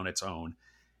stand alone on its own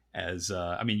as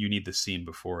I mean, you need the scene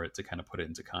before it to kind of put it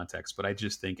into context, but I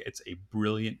just think it's a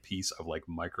brilliant piece of like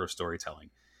micro storytelling,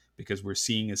 because we're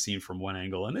seeing a scene from one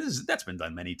angle, and that's been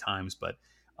done many times, but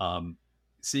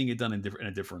seeing it done in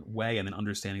a different way, and then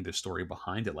understanding the story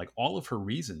behind it, like all of her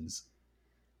reasons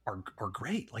are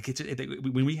great. Like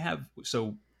when we have,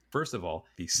 so first of all,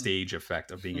 the stage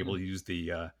effect of being able to use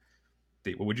the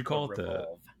what would you call it?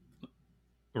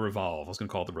 The revolve. I was going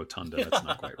to call it the rotunda. That's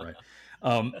not quite right.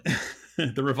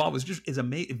 The revolve is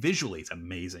amazing. Visually, it's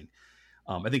amazing.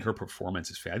 I think her performance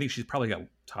is fair. I think she's probably got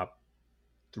top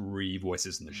 3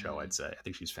 voices in the show. I'd say. I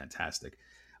think she's fantastic.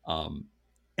 And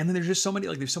then there's just so many,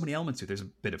 like there's so many elements to it. There's a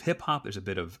bit of hip hop. There's a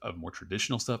bit of more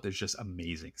traditional stuff. There's just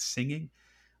amazing singing.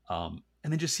 And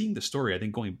then just seeing the story, I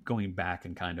think going back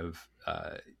and kind of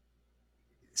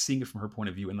seeing it from her point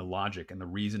of view and the logic and the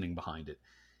reasoning behind it.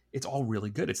 It's all really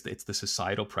good. It's the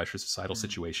societal pressure, societal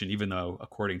situation, even though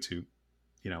according to,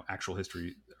 actual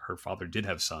history, her father did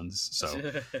have sons. So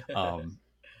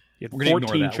he had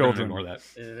 14 children. We're gonna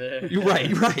ignore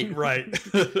that. Right.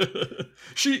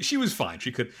 She was fine.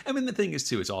 She could. I mean, the thing is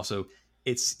too, it's also,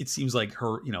 it seems like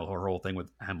her, her whole thing with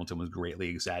Hamilton was greatly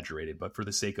exaggerated, but for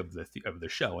the sake of the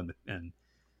show and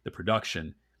the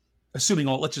production, let's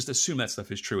just assume that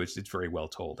stuff is true. It's very well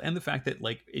told. And the fact that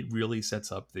like it really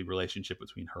sets up the relationship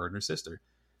between her and her sister.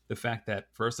 The fact that,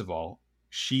 first of all,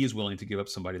 she is willing to give up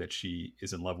somebody that she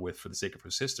is in love with for the sake of her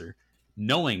sister,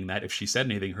 knowing that if she said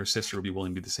anything, her sister would be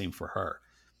willing to do the same for her.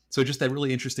 So just that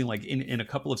really interesting, like in a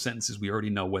couple of sentences, we already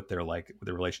know what they're like, what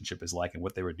their relationship is like, and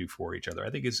what they would do for each other. I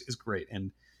think is great.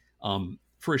 And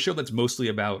for a show that's mostly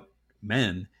about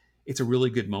men, it's a really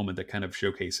good moment that kind of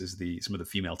showcases some of the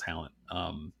female talent.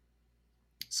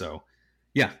 So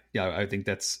yeah, I think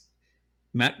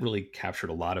Matt really captured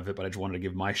a lot of it, but I just wanted to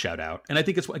give my shout out. And I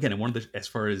think it's, again, as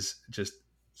far as just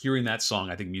hearing that song,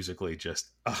 I think musically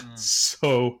just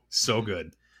so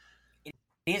good. It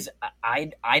is.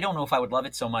 I don't know if I would love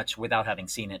it so much without having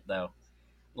seen it though.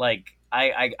 Like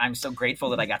I'm so grateful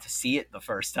that I got to see it the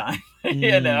first time.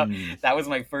 That was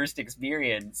my first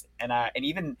experience. And I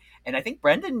think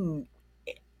Brendan,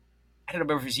 I don't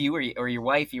know if it was you or your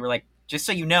wife, you were like, just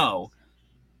so you know,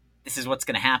 this is what's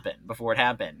going to happen before it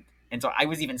happened. And so I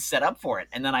was even set up for it.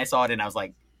 And then I saw it and I was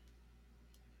like,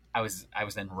 I was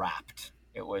then wrapped.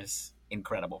 It was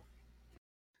incredible.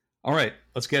 All right,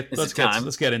 let's get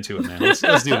into it, man. Let's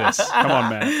do this. Come on,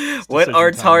 man. What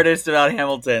art's hardest about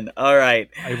Hamilton? All right.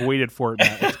 I've waited for it,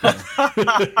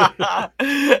 Matt.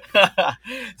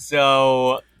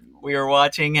 So we were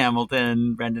watching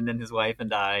Hamilton, Brendan and his wife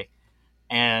and I,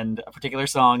 and a particular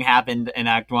song happened in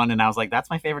Act 1, and I was like, that's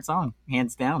my favorite song,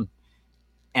 hands down.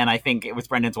 And I think it was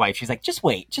Brendan's wife. She's like, just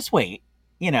wait.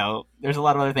 There's a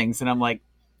lot of other things. And I'm like,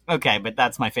 okay, but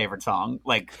that's my favorite song.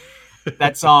 Like,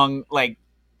 that song, like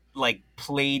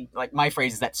played, like my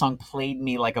phrase is that song played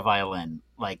me like a violin,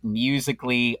 like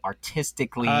musically,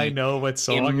 artistically. I know what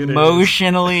song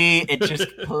emotionally, it just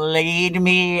played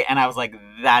me. And I was like,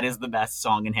 that is the best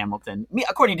song in Hamilton.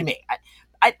 According to me.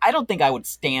 I don't think I would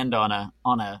stand on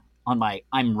my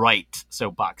I'm right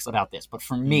soapbox about this, but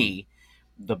for me,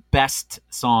 the best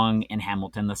song in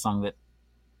Hamilton, the song that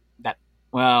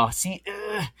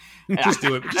just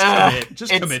do it.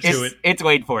 Just commit to it. It's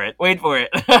wait for it.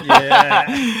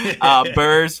 Yeah.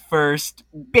 Burr's first,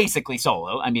 basically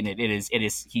solo. I mean, it is.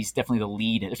 He's definitely the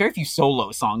lead. There's very few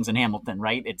solo songs in Hamilton,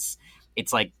 right? It's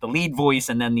like the lead voice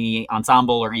and then the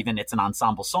ensemble, or even it's an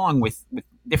ensemble song with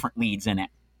different leads in it.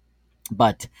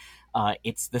 But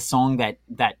it's the song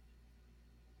that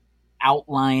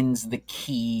outlines the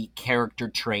key character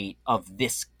trait of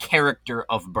this character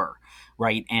of Burr,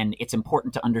 right? And it's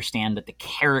important to understand that the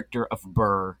character of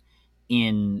Burr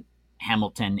in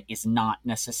Hamilton is not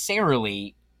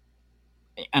necessarily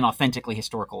an authentically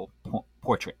historical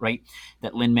portrait, right?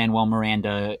 That Lin-Manuel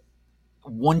Miranda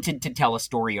wanted to tell a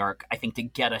story arc, I think, to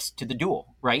get us to the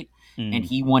duel, right? And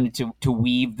he wanted to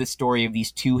weave the story of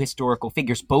these two historical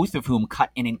figures, both of whom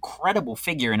cut an incredible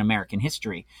figure in American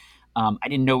history. I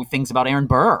didn't know things about Aaron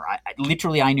Burr.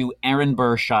 I knew Aaron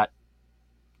Burr shot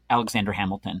Alexander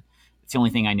Hamilton. It's the only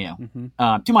thing I knew,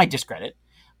 to my discredit.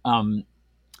 But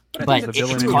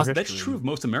that's true of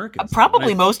most Americans.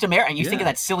 Probably most Americans. You think of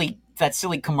that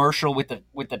silly commercial with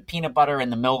the peanut butter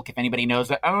and the milk. If anybody knows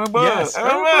that,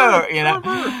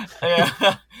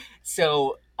 Yeah.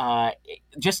 So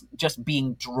just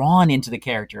being drawn into the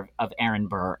character of Aaron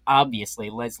Burr, obviously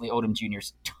Leslie Odom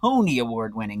Jr.'s Tony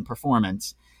Award-winning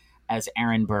performance as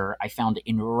Aaron Burr, I found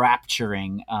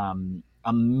enrapturing,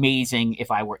 amazing.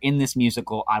 If I were in this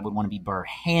musical, I would want to be Burr,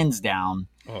 hands down.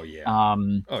 Oh yeah.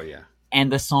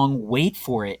 and the song "Wait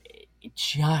for It,"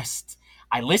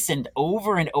 I listened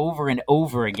over and over and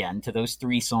over again to those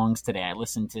 3 songs today. I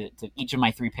listened to each of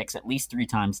my 3 picks at least 3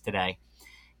 times today.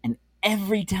 And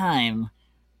every time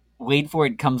 "Wait for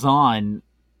It" comes on,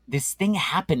 this thing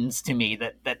happens to me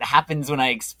that happens when I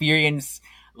experience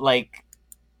like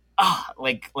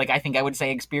I think I would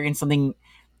say experience something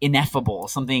ineffable,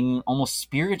 something almost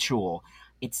spiritual.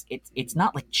 It's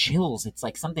not like chills. It's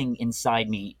like something inside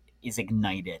me is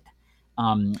ignited.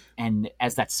 And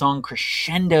as that song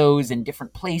crescendos in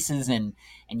different places, and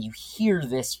you hear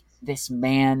this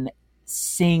man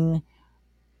sing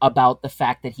about the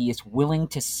fact that he is willing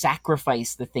to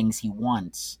sacrifice the things he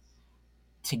wants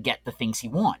to get the things he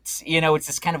wants. It's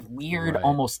this kind of weird, Right.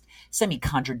 almost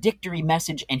semi-contradictory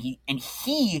message, and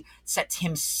he sets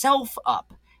himself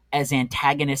up as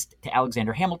antagonist to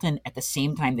Alexander Hamilton at the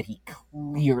same time that he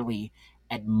clearly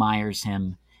admires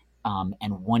him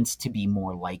and wants to be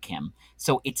more like him.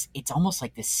 So it's almost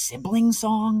like this sibling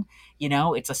song.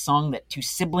 It's a song that 2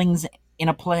 siblings in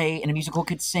a play, in a musical,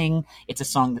 could sing. It's a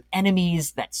song that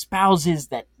enemies, that spouses,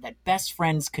 that best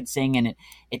friends could sing, and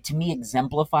it to me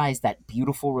exemplifies that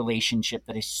beautiful relationship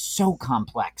that is so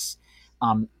complex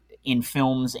in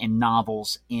films, in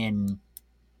novels, in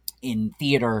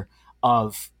theater,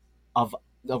 of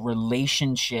a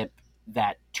relationship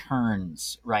that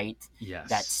turns, right? Yes.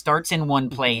 That starts in one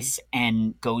place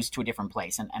and goes to a different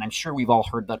place. And I'm sure we've all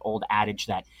heard that old adage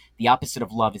that the opposite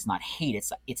of love is not hate,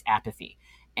 it's apathy.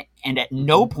 And at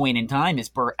no point in time is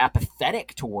Burr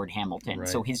apathetic toward Hamilton. Right.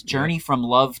 So his journey from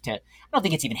love to, I don't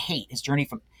think it's even hate, his journey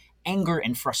from anger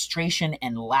and frustration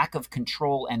and lack of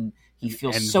control, and he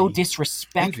feels Envy. so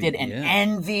disrespected, and yeah.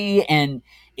 envy and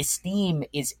esteem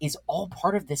is all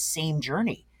part of the same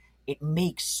journey. It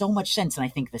makes so much sense, and I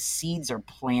think the seeds are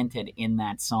planted in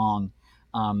that song.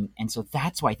 And so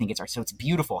that's why I think so it's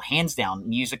beautiful, hands down,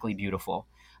 musically beautiful.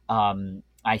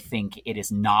 I think it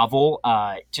is novel,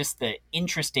 just the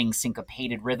interesting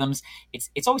syncopated rhythms.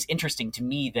 It's always interesting to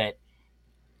me that,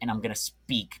 and I'm going to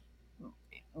speak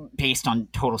based on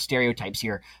total stereotypes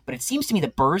here, but it seems to me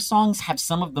that Burr songs have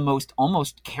some of the most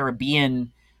almost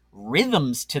Caribbean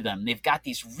rhythms to them. They've got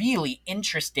these really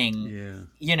interesting,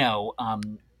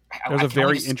 There's a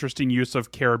very interesting use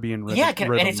of Caribbean rhythms. Yeah,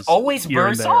 and it's always here Burr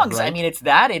and there, songs. right? I mean, it's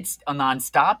a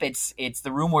nonstop. It's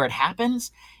The Room Where It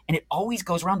Happens, and it always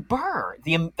goes around Burr,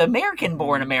 the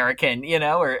American-born American,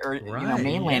 or Right,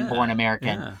 mainland-born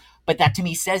American. Yeah. But that to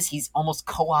me says he's almost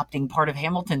co-opting part of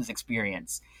Hamilton's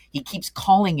experience. He keeps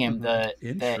calling him the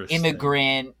Interesting.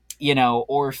 immigrant,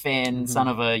 orphan, son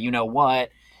of a what.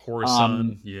 Horror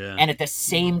son. Yeah. And at the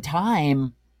same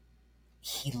time,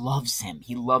 he loves him.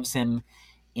 He loves him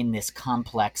in this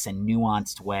complex and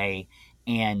nuanced way,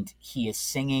 and he is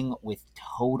singing with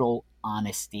total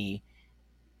honesty,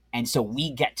 and so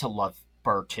we get to love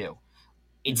Burr too.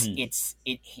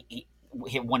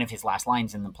 One of his last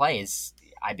lines in the play is,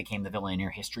 "I became the villain in your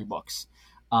history books,"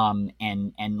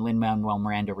 and Lin-Manuel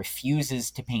Miranda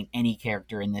refuses to paint any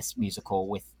character in this musical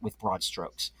with broad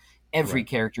strokes. Every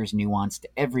character is nuanced.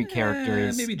 Every character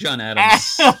is maybe John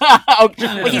Adams.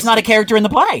 Well, he's not a character in the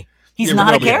play. He's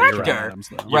not a character,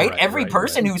 right? Every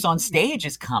person who's on stage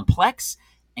is complex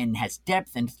and has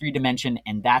depth and 3-dimension,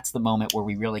 and that's the moment where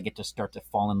we really get to start to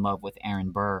fall in love with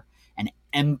Aaron Burr and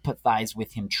empathize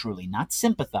with him truly. Not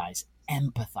sympathize,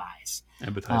 empathize.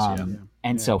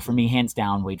 So for me, hands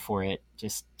down, Wait for It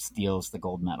just steals the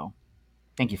gold medal.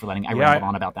 Thank you for letting I rambled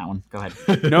on about that one. Go ahead.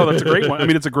 No, that's a great one. I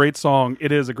mean, it's a great song.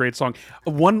 It is a great song.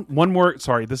 One more.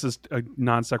 Sorry, this is a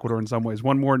non sequitur in some ways.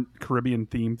 One more Caribbean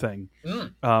theme thing.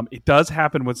 It does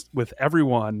happen with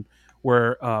everyone,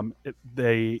 where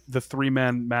the 3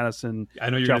 men, Madison, I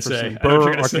know you're going to Jefferson, say.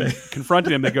 Burr, are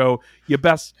confronting him. They go, "You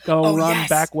best go run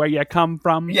back where you come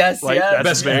from." Yes, right?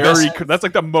 yes. That's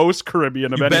like the most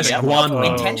Caribbean of You best anything. guan them.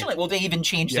 Intentionally. Well, they even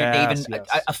changed it. Yes, They even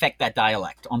yes. affect that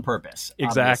dialect on purpose.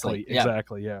 Exactly. Obviously. Yeah.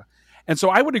 Exactly. Yeah. And so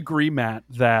I would agree, Matt,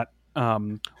 that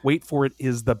 "Wait for It"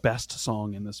 is the best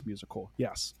song in this musical.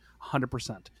 Yes,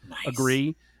 100%. Nice.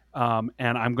 Agree. And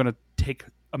I'm going to take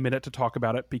a minute to talk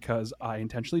about it because I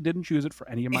intentionally didn't choose it for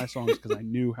any of my songs because I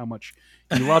knew how much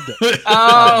you loved it.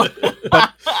 Oh.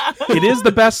 But it is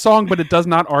the best song, but it does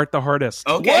not art the hardest.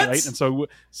 Okay. Right? And so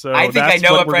I think I that's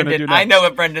know what what we're gonna Brendan. do I next. know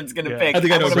what Brendan's going to Yeah. pick. I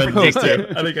think I know what gonna Brendan thinks predict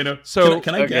too. I think I know. So-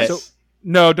 can I Okay. guess?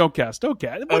 No, don't guess. Don't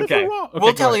guess. What if Okay. we're wrong? Okay,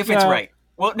 We'll go tell ahead. you if it's Yeah. right.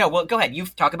 Well, no. Well, go ahead. You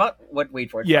talk about what. Wait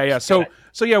for it. Yeah, first. yeah.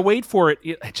 Go ahead. Wait for it.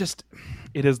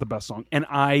 It is the best song, and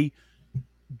I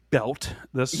belt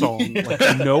this song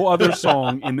like no other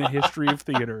song in the history of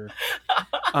theater.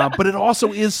 But it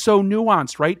also is so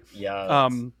nuanced, right? Yeah.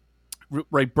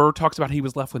 right? Burr talks about he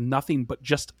was left with nothing but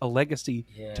just a legacy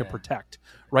to protect,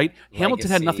 right?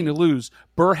 Hamilton had nothing to lose.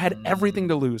 Burr had everything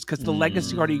to lose because the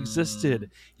legacy already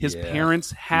existed. His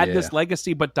parents had this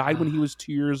legacy but died when he was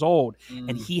 2 years old,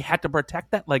 and he had to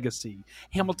protect that legacy.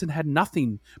 Hamilton had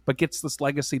nothing but gets this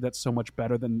legacy that's so much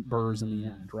better than Burr's in the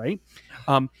end, right?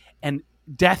 And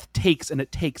death takes and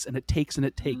it takes and it takes and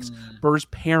it takes. Burr's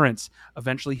parents,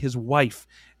 eventually his wife,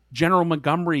 General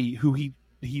Montgomery, who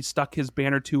he stuck his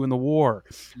banner to in the war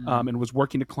and was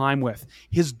working to climb with.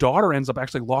 His daughter ends up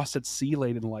actually lost at sea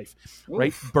late in life,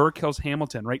 right? Burr kills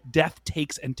Hamilton, right? Death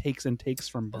takes and takes and takes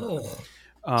from Burr.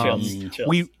 Chills.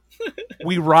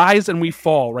 We rise and we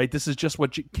fall, right? This is just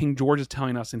what King George is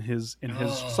telling us in his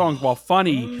songs. While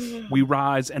funny, we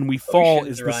rise and we fall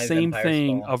is the same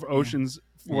thing of oceans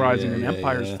rising and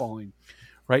empires falling.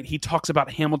 Right, he talks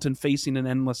about Hamilton facing an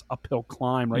endless uphill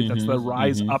climb. Right, that's the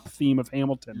rise up theme of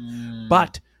Hamilton.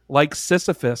 But like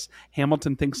Sisyphus,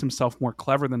 Hamilton thinks himself more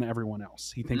clever than everyone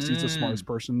else. He thinks he's the smartest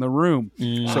person in the room.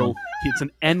 So it's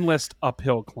an endless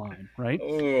uphill climb. Right.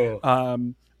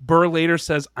 Burr later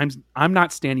says, "I'm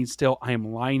not standing still. I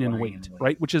am lying in wait."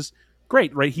 Right, which is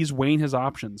great. Right, he's weighing his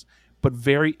options. But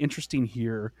very interesting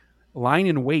here. Lying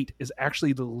in wait is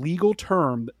actually the legal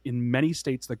term in many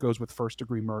states that goes with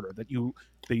first-degree murder. That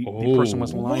the person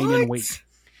was lying in wait,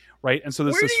 right? And so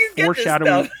this is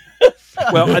foreshadowing.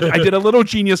 Well, I did a little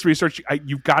Genius research.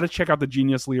 You've got to check out the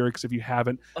Genius lyrics if you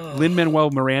haven't.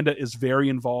 Lin-Manuel Miranda is very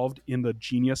involved in the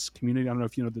Genius community. I don't know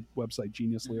if you know the website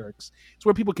Genius Lyrics. It's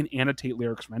where people can annotate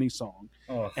lyrics from any song.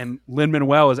 And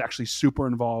Lin-Manuel is actually super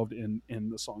involved in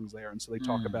the songs there. And so they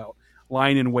talk about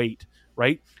lying in wait.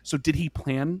 Right? So did he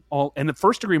plan all... And the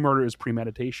first-degree murder is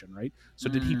premeditation, right? So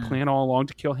did he plan all along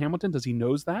to kill Hamilton? Does he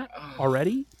knows that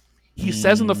already? He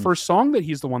says in the first song that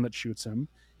he's the one that shoots him.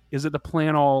 Is it the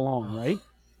plan all along, right?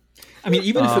 I mean,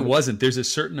 even if it wasn't, there's a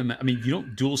certain amount... I mean, you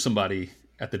don't duel somebody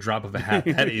at the drop of a hat.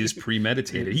 That is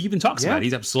premeditated. He even talks about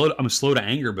it. I'm slow to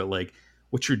anger, but like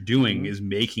what you're doing is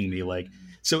making me like...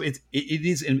 So it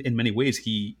is in many ways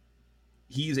he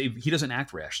doesn't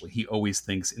act rashly. He always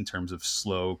thinks in terms of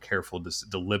slow, careful,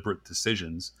 deliberate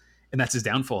decisions, and that's his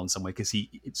downfall in some way. Because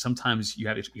sometimes you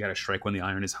got to strike when the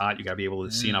iron is hot. You got to be able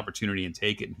to see an opportunity and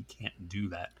take it, and he can't do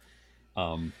that.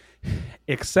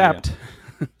 Except,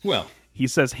 well, he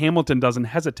says Hamilton doesn't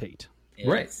hesitate,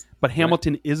 right? But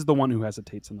Hamilton is the one who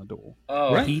hesitates in the duel.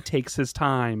 Right. He takes his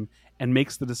time and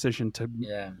makes the decision to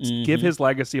give his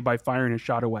legacy by firing a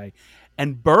shot away,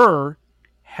 and Burr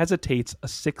hesitates a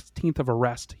 16th of a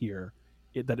rest here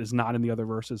that is not in the other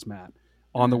verses, Matt,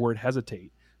 on the word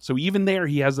hesitate. So even there,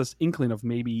 he has this inkling of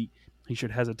maybe he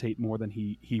should hesitate more than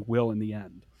he will in the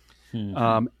end.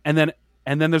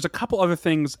 And then there's a couple other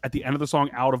things at the end of the song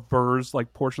out of Burr's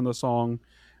like portion of the song.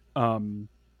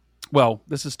 Well,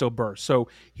 this is still Burr. So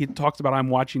he talks about I'm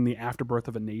watching the afterbirth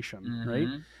of a nation,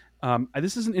 right?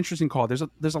 This is an interesting call. There's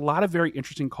a lot of very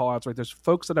interesting call outs, right? There's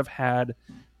folks that have had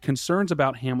concerns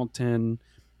about Hamilton,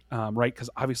 right? Because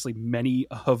obviously many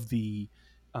of the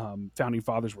founding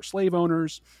fathers were slave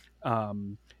owners.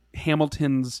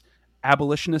 Hamilton's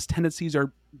abolitionist tendencies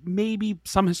are maybe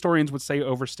some historians would say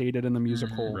overstated in the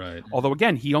musical. Right. Although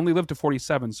again, he only lived to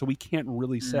 47, so we can't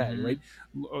really say, right?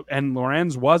 And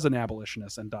Lorenz was an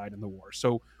abolitionist and died in the war.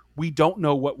 So we don't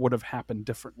know what would have happened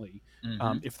differently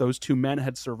if those two men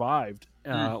had survived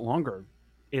longer.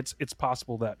 It's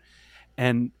possible that.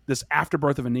 And this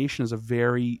Afterbirth of a Nation is a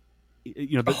very,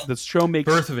 the show makes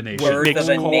Birth of a Nation. Birth of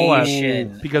a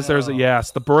Nation. Because there's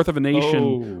the Birth of a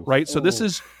Nation, right? So this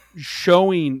is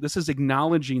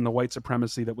acknowledging the white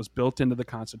supremacy that was built into the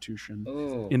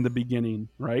Constitution in the beginning,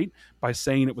 right? By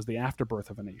saying it was the afterbirth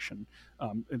of a nation,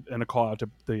 and a call out to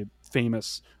the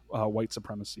famous white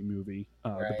supremacy movie,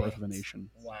 The Birth of a Nation.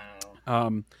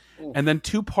 Wow. And then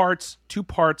two parts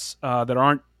that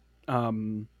aren't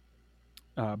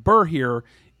Burr here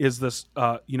is this,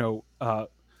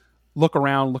 look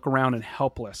around and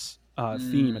helpless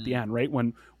theme at the end, right?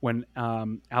 When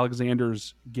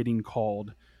Alexander's getting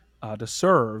called to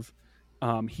serve,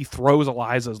 he throws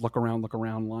Eliza's look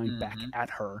around line back at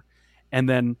her, and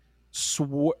then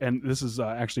swore, and this is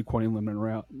actually quoting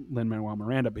Lin-Manuel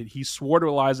Miranda, but he swore to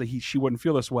Eliza she wouldn't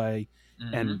feel this way,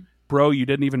 and bro, you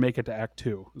didn't even make it to Act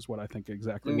 2, is what I think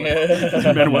exactly what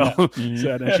Lin-Manuel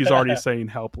said, and she's already saying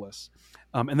helpless.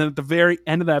 And then at the very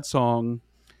end of that song,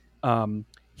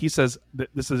 he says that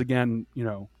this is again,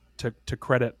 to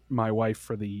credit my wife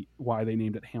for why they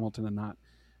named it Hamilton and not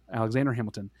Alexander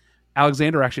Hamilton.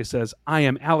 Alexander actually says, "I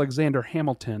am Alexander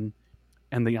Hamilton,"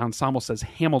 and the ensemble says,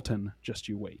 "Hamilton, just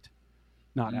you wait,"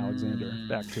 not Alexander.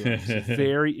 Back to it. It's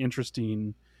very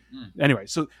interesting. Anyway,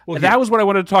 so that was what I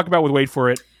wanted to talk about with Wait For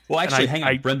It. Well, actually, And hang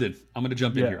on, Brendan. I'm going to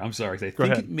jump in Yeah. here. I'm sorry. I Go think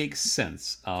ahead. it makes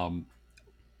sense. I'm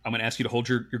going to ask you to hold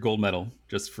your gold medal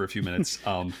just for a few minutes,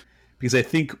 because I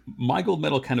think my gold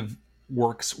medal kind of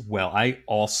works well. I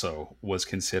also was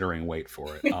considering Wait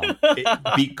For It,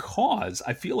 because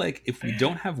I feel like if we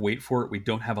don't have Wait For It, we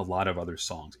don't have a lot of other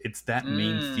songs. It's that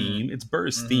main theme. It's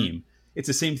Burr's theme. It's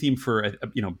the same theme for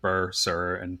Burr,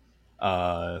 Sir, and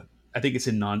I think it's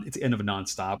it's the end of a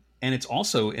Nonstop, and it's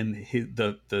also in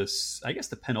the I guess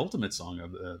the penultimate song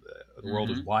of the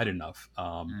World Is Wide Enough.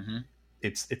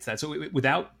 It's that. So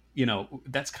without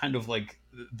that's kind of like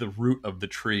the root of the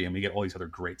tree, and we get all these other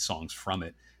great songs from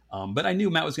it. But I knew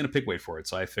Matt was going to pick Wait For It,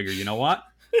 so I figured, you know what?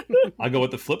 I'll go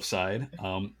with the flip side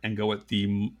and go with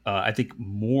the, I think,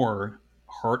 more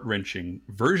heart-wrenching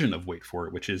version of Wait For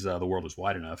It, which is The World Is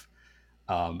Wide Enough,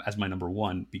 as my number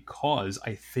one, because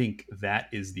I think that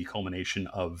is the culmination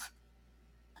of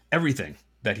everything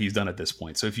that he's done at this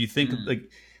point. So if you think like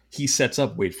he sets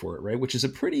up Wait For It, right, which is a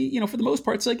pretty, for the most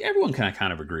part, it's like everyone can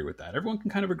kind of agree with that. Everyone can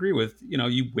kind of agree with,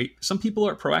 you wait. Some people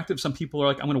are proactive. Some people are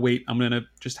like, I'm going to wait. I'm going to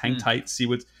just hang tight, see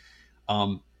what's.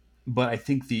 But I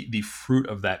think the fruit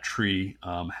of that tree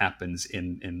happens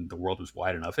in The World Was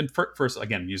Wide Enough. And first,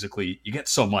 again, musically, you get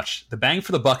so much. The bang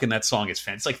for the buck in that song is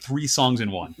fantastic. It's like 3 songs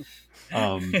in one.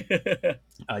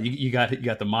 You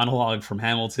got the monologue from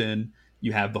Hamilton.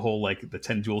 You have the whole like the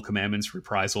 10 dual commandments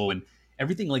reprisal and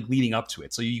everything like leading up to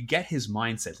it. So you get his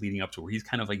mindset leading up to where he's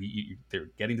kind of like they're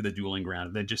getting to the dueling ground,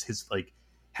 and then just his like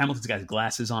Hamilton's got his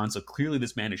glasses on. So clearly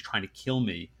this man is trying to kill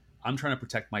me. I'm trying to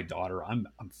protect my daughter. I'm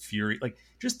furious. Like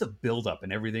just the buildup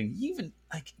and everything. Even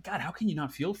like, God, how can you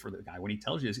not feel for the guy when he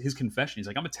tells you his confession? He's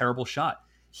like, I'm a terrible shot.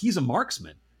 He's a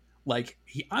marksman. Like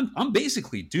I'm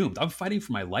basically doomed. I'm fighting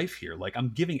for my life here. Like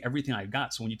I'm giving everything I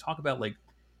got. So when you talk about like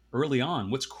early on,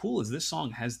 what's cool is this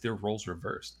song has their roles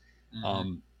reversed.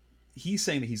 He's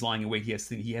saying that he's lying away. He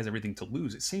has everything to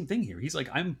lose. It's the same thing here. He's like,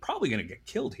 I'm probably going to get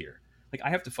killed here. Like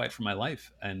I have to fight for my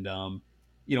life. And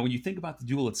when you think about the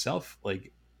duel itself,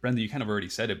 like Brendan, you kind of already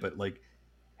said it, but like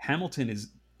Hamilton is,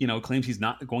 claims he's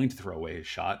not going to throw away his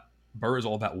shot. Burr is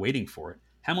all about waiting for it.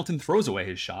 Hamilton throws away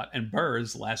his shot, and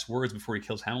Burr's last words before he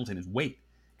kills Hamilton is wait,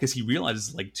 because he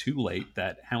realizes like too late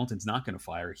that Hamilton's not going to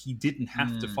fire. He didn't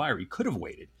have to fire. He could have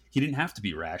waited. He didn't have to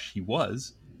be rash. He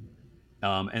was,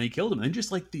 and he killed him. And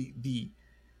just like the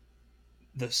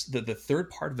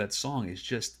third part of that song is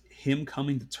just him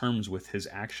coming to terms with his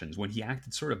actions when he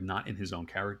acted sort of not in his own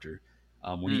character.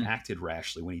 When he acted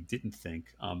rashly, when he didn't think.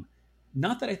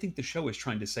 Not that I think the show is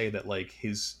trying to say that like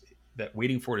that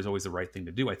waiting for it is always the right thing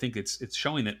to do. I think it's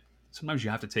showing that sometimes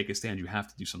you have to take a stand, you have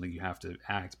to do something, you have to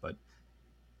act. But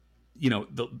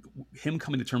him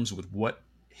coming to terms with what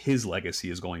his legacy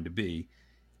is going to be,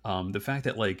 the fact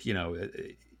that like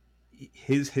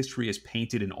his history is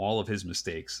painted in all of his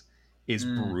mistakes is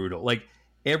brutal. Like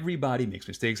everybody makes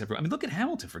mistakes. I mean, look at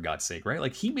Hamilton for God's sake, right?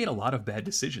 Like he made a lot of bad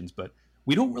decisions, but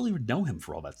we don't really know him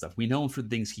for all that stuff. We know him for the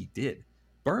things he did.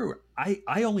 Burr,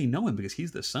 I only know him because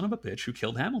he's the son of a bitch who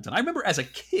killed Hamilton. I remember as a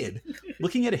kid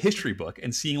looking at a history book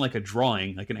and seeing like a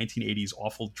drawing, like a 1980s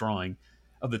awful drawing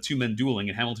of the two men dueling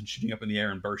and Hamilton shooting up in the air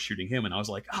and Burr shooting him. And I was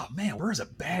like, oh man, Burr's a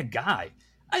bad guy.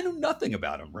 I know nothing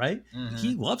about him, right?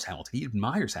 He loves Hamilton. He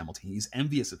admires Hamilton. He's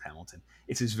envious of Hamilton.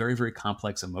 It's his very, very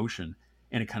complex emotion.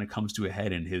 And it kind of comes to a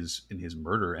head in his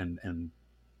murder. And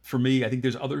for me, I think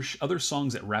there's other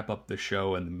songs that wrap up the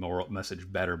show and the moral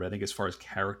message better. But I think as far as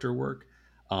character work,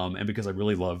 and because I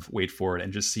really love Wait For It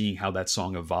and just seeing how that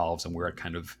song evolves and where it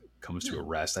kind of comes to a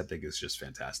rest, I think is just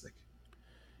fantastic.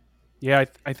 Yeah,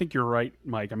 I think you're right,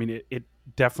 Mike. I mean, it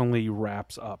definitely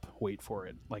wraps up Wait For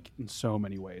It, like in so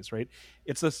many ways, right?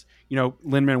 It's this,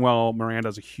 Lin-Manuel Miranda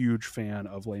is a huge fan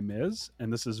of Les Mis,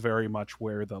 and this is very much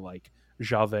where the like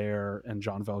Javert and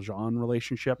Jean Valjean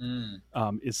relationship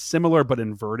is similar but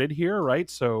inverted here, right?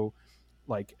 So,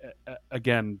 like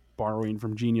again, borrowing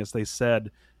from Genius, they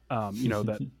said,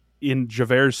 that in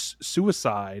Javert's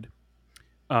suicide,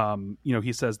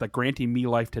 he says that granting me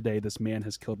life today, this man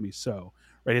has killed me so.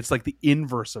 Right? It's like the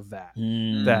inverse of that.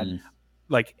 That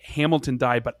like Hamilton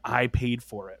died, but I paid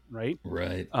for it, right?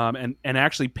 Right. And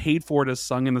actually paid for it as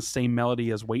sung in the same melody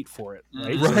as Wait For It,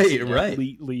 right? Right, so right.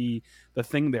 Completely the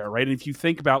thing there, right? And if you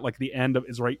think about like the end of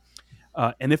is right,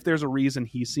 and if there's a reason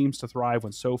he seems to thrive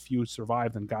when so few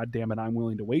survive, then God damn it, I'm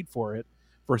willing to wait for it.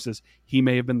 Versus he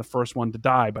may have been the first one to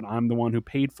die, but I'm the one who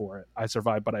paid for it. I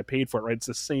survived, but I paid for it. Right? It's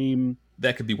the same.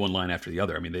 That could be one line after the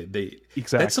other. I mean, they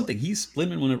exactly. That's something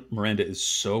Lin-Manuel Miranda is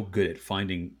so good at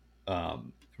finding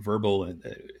verbal and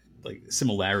like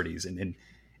similarities. And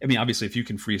I mean, obviously, if you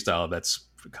can freestyle, that's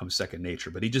becomes second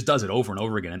nature. But he just does it over and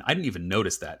over again, and I didn't even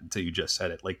notice that until you just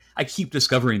said it. Like, I keep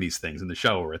discovering these things in the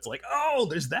show where it's like, oh,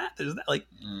 there's that. Like,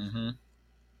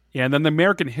 yeah. And then the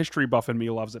American history buff in me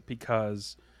loves it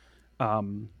because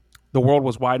the world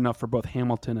was wide enough for both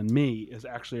Hamilton and me is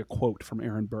actually a quote from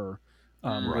Aaron Burr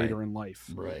later in life.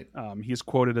 Right. He's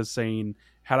quoted as saying,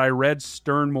 "Had I read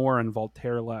Sterne more and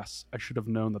Voltaire less, I should have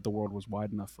known that the world was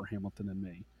wide enough for Hamilton and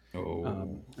me."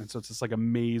 And so it's this like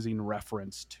amazing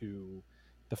reference to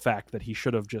the fact that he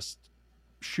should have just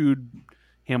shooed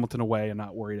Hamilton away and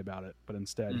not worried about it, but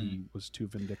instead he was too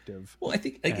vindictive. Well, I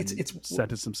think like, it's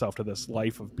sentenced himself to this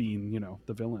life of being,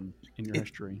 the villain in your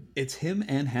history. It's him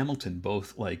and Hamilton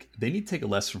both, like, they need to take a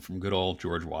lesson from good old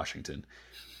George Washington,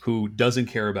 who doesn't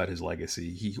care about his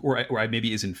legacy. Or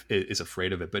maybe is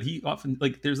afraid of it, but he often,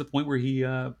 like, there's the point where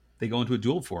they go into a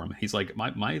duel for him. He's like,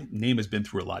 my name has been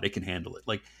through a lot. It can handle it.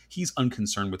 Like, he's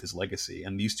unconcerned with his legacy.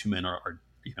 And these two men are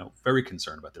very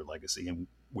concerned about their legacy, and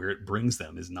where it brings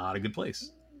them is not a good place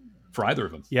for either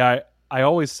of them. Yeah. I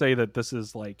always say that this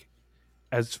is like,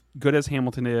 as good as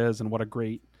Hamilton is and what a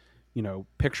great,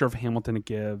 picture of Hamilton it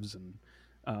gives.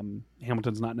 And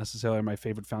Hamilton's not necessarily my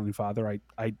favorite founding father.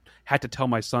 I had to tell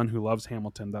my son who loves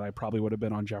Hamilton that I probably would have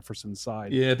been on Jefferson's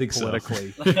side. Yeah, I think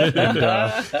politically.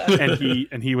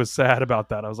 And he was sad about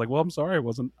that. I was like, well, I'm sorry. I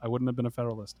wouldn't have been a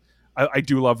Federalist. I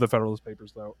do love the Federalist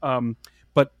Papers though.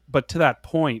 But to that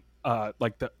point,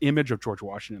 like the image of George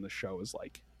Washington in the show is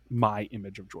like my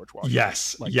image of George Washington.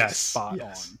 Yes. Like yes. Spot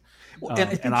yes. on.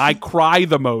 Well, and I cry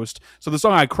the most. So the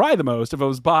song I cry the most, if it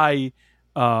was by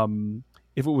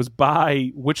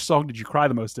which song did you cry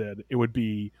the most in, it would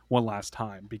be One Last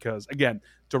Time, because again,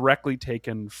 directly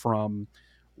taken from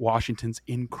Washington's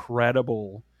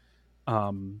incredible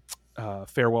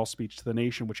farewell speech to the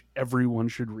nation, which everyone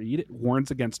should read. It warns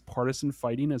against partisan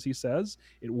fighting, as he says.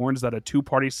 It warns that a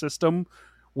two-party system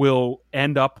will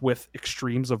end up with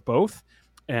extremes of both,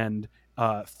 and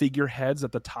figureheads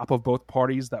at the top of both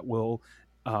parties that will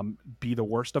be the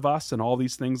worst of us, and all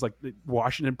these things. Like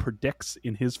Washington predicts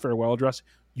in his farewell address.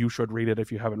 You should read it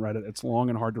if you haven't read it. It's long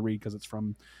and hard to read because it's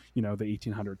from the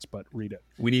 1800s, but read it.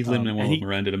 We need Lin-Manuel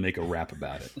Miranda to make a rap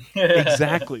about it.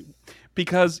 Exactly,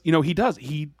 because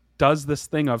he does this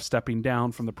thing of stepping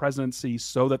down from the presidency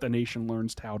so that the nation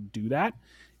learns how to do that.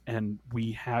 And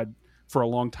we had for a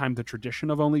long time the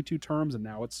tradition of only 2 terms, and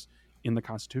now it's in the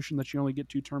Constitution that you only get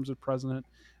 2 terms as president.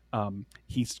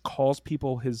 He calls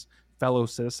people his fellow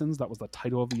citizens. That was the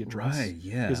title of the address. Right,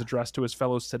 yeah. His address to his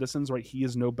fellow citizens, right? He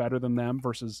is no better than them,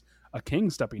 versus a king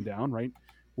stepping down, right?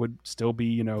 Would still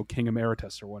be, king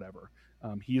emeritus or whatever.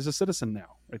 He is a citizen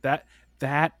now, right?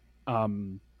 That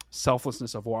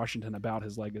selflessness of Washington about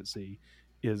his legacy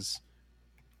is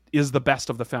the best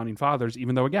of the founding fathers,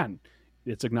 even though, again,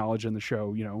 it's acknowledged in the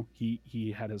show,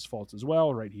 he had his faults as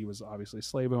well, right? He was obviously a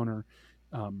slave owner,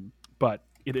 but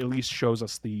it at least shows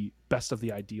us the best of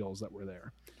the ideals that were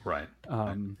there. Right.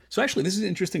 So actually, this is an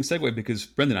interesting segue, because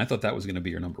Brendan, I thought that was going to be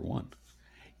your number 1.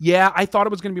 Yeah, I thought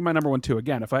it was going to be my number 1 too.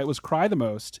 Again, if it was Cry the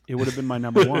Most, it would have been my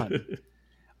number 1.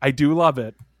 I do love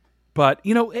it. But,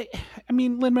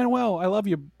 Lin-Manuel, I love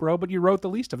you, bro, but you wrote the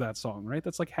least of that song, right?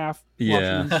 That's like half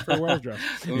Washington's farewell address.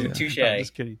 Touche. I'm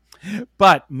just kidding.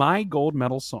 But my gold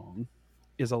medal song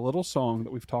is a little song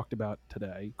that we've talked about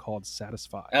today called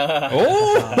Satisfied.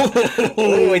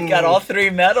 We got all 3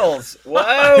 medals.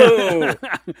 Whoa!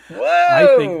 Whoa!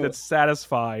 I think that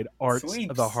Satisfied art's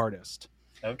the hardest.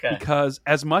 Okay. Because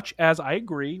as much as I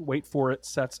agree, Wait For It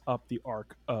sets up the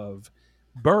arc of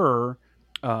Burr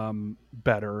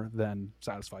better than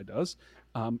Satisfied does.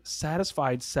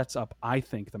 Satisfied sets up, I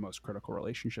think, the most critical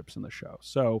relationships in the show.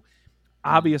 So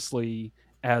obviously,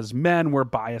 as men, we're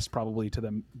biased probably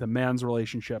to the men's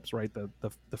relationships, right?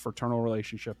 The fraternal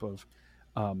relationship of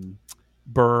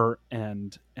Burr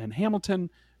and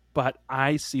Hamilton. But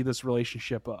I see this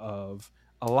relationship of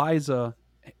Eliza,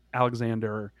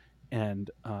 Alexander,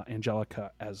 and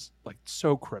Angelica as like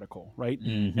so critical, right?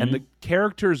 Mm-hmm. And the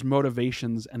characters'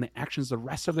 motivations and the actions the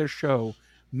rest of their show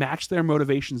match their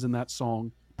motivations in that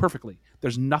song perfectly.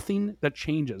 There's nothing that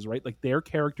changes, right? Like their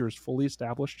character is fully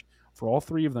established for all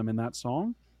 3 of them in that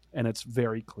song, and it's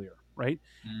very clear, right?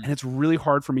 And it's really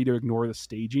hard for me to ignore the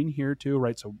staging here too,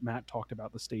 right? So Matt talked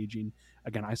about the staging.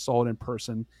 Again, I saw it in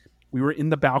person. We were in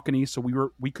the balcony, so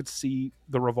we could see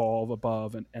the Revolve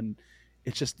above, and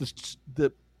it's just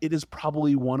it is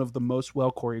probably one of the most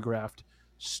well choreographed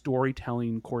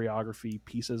storytelling choreography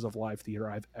pieces of live theater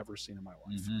I've ever seen in my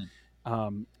life.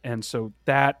 Mm-hmm. And so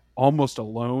that almost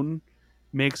alone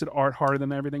makes it art harder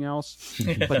than everything else.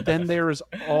 But then there is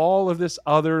all of this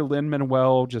other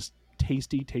Lin-Manuel, just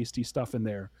tasty stuff in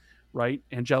there, right?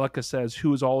 Angelica says,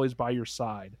 "Who is always by your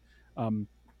side?" And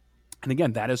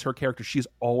again, that is her character. She's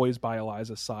always by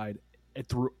Eliza's side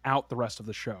throughout the rest of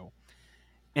the show.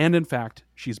 And in fact,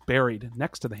 she's buried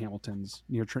next to the Hamiltons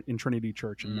in Trinity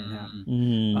Church in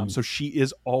Manhattan. So she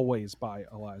is always by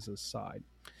Eliza's side.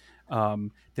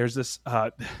 There's this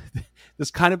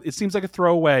this kind of, it seems like a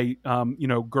throwaway,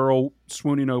 girl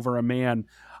swooning over a man.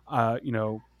 I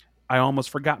almost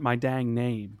forgot my dang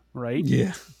name, right?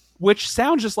 Yeah. Which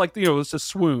sounds just like, it's a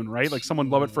swoon, right? Like someone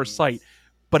love at first sight.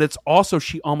 But it's also,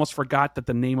 she almost forgot that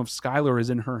the name of Skylar is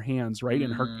in her hands, right?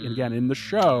 And again, in the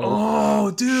show,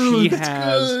 oh, dude, she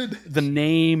has the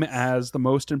name as the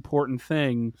most important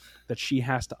thing that she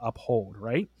has to uphold,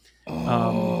 right?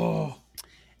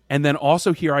 And then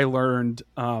also here I learned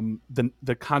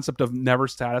the concept of never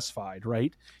satisfied,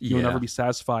 right? You'll never be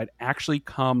satisfied actually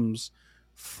comes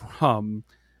from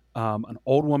an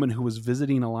old woman who was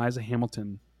visiting Eliza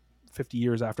Hamilton 50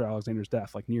 years after Alexander's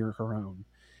death, like near her own.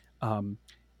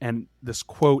 And this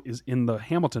quote is in the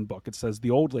Hamilton book. It says,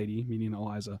 "The old lady," meaning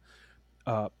Eliza,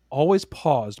 always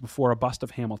paused before a bust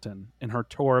of Hamilton in her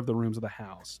tour of the rooms of the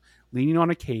house, leaning on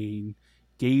a cane,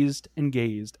 gazed and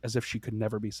gazed as if she could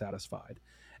never be satisfied.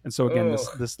 And so again,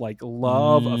 this like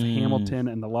love of Hamilton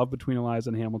and the love between Eliza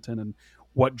and Hamilton and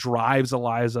what drives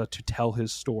Eliza to tell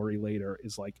his story later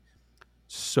is like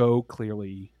so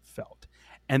clearly felt.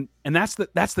 And that's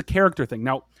the character thing.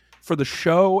 Now, for the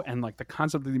show and like the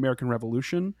concept of the American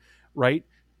Revolution, right?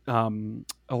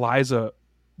 Eliza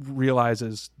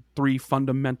realizes 3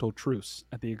 fundamental truths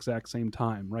at the exact same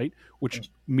time, right? Which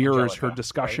mirrors her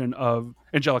discussion of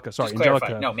Angelica. Sorry,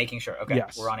 Angelica. No, making sure. Okay,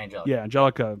 yes. We're on Angelica. Yeah,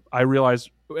 Angelica. I realized,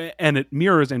 and it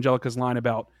mirrors Angelica's line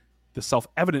about the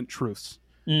self-evident truths.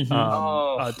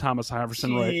 Thomas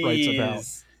Jefferson writes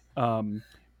about.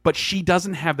 But she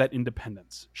doesn't have that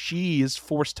independence. She is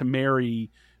forced to marry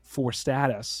for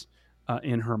status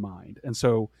in her mind. And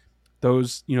so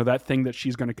those, that thing that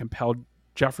she's going to compel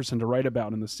Jefferson to write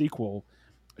about in the sequel,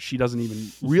 she doesn't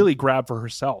even really grab for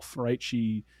herself, right?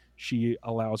 She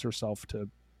allows herself to,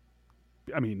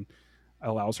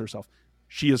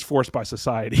 she is forced by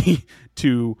society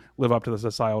to live up to the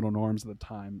societal norms of the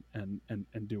time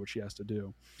and do what she has to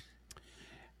do.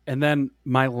 And then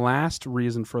my last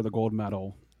reason for the gold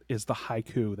medal is the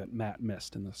haiku that Matt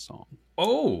missed in this song.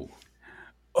 Oh,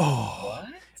 what?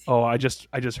 Oh, I just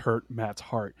hurt Matt's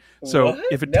heart. So what?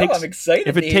 I'm excited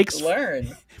to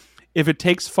learn. If it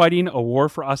takes fighting a war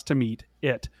for us to meet,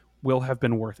 it will have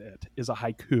been worth it, is a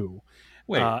haiku.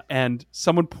 Wait. And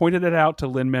someone pointed it out to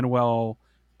Lin-Manuel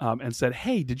and said,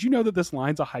 "Hey, did you know that this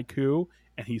line's a haiku?"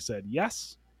 And he said,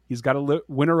 "Yes." He's got to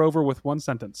win her over with one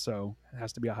sentence, so it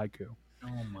has to be a haiku.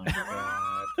 Oh my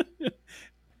God.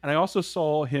 And I also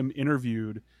saw him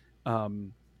interviewed.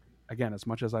 Again, as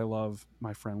much as I love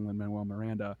my friend Lin-Manuel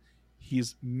Miranda,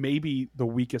 he's maybe the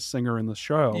weakest singer in the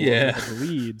show. Yeah. Of the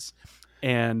leads.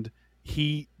 And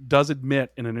he does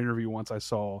admit in an interview once I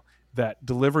saw that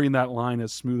delivering that line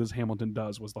as smooth as Hamilton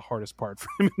does was the hardest part for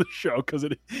him in the show, because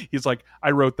he's like,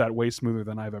 I wrote that way smoother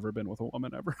than I've ever been with a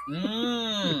woman ever.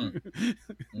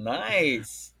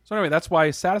 Nice. So anyway, that's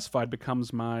why Satisfied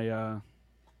becomes my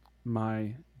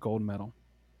my gold medal.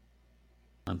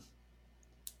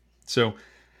 So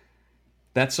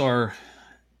that's our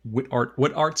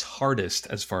what art's hardest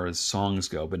as far as songs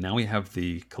go. But now we have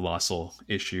the colossal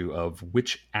issue of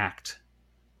which act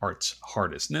art's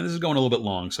hardest. Now this is going a little bit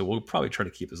long, so we'll probably try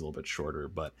to keep this a little bit shorter.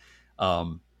 But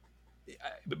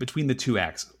between the 2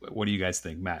 acts, what do you guys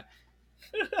think, Matt?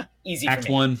 Easy Act for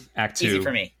me. 1, Act 2. Easy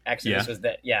for me. Actually, this was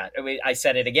I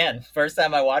said it again. First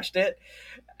time I watched it,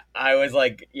 I was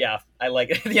like, I like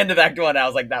it. At the end of Act 1, I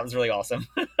was like, that was really awesome.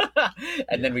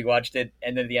 And then we watched it,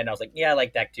 and then at the end, I was like, I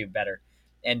liked Act 2 better.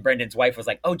 And Brendan's wife was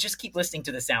like, oh, just keep listening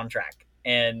to the soundtrack.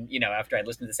 And, after I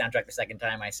listened to the soundtrack the second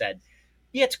time, I said,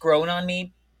 it's grown on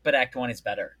me, but Act 1 is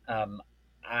better.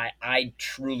 I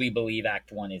truly believe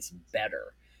Act 1 is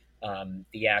better.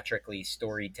 Theatrically,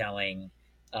 storytelling,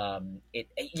 a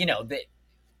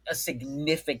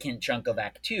significant chunk of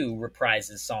Act 2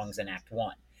 reprises songs in Act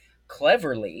 1.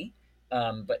 Cleverly,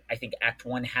 but I think Act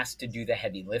 1 has to do the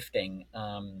heavy lifting,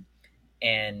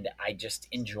 and I just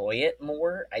enjoy it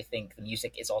more. I think the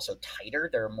music is also tighter.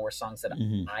 There are more songs that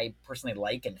I personally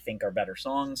like and think are better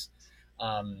songs.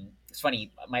 It's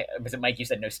funny, was it Mike, you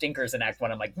said no stinkers in Act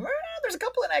 1. I'm like, there's a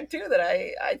couple in Act 2 that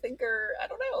I think are, I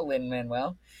don't know,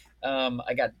 Lin-Manuel.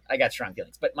 I got strong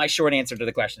feelings, but my short answer to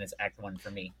the question is Act 1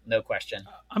 for me, no question.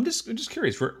 I'm just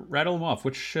curious. Rattle them off.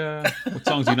 Which what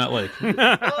songs do you not like? Trying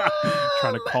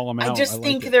to call them out. I just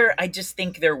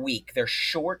think they're weak. They're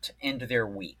short and they're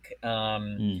weak.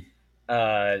 Blow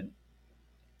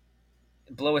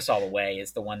Us All Away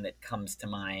is the one that comes to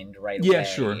mind right away. Yeah,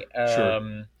 sure.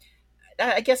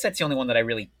 I guess that's the only one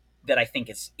that I think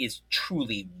is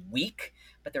truly weak.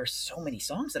 But there are so many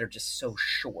songs that are just so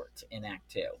short in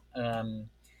Act 2.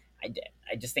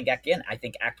 I just think I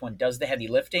think Act 1 does the heavy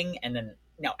lifting, and then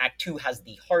now Act 2 has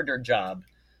the harder job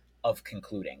of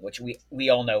concluding, which we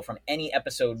all know from any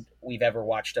episode we've ever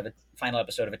watched of a final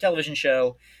episode of a television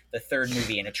show, the third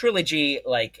movie in a trilogy,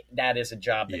 like that is a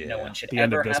job that no one should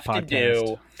ever have to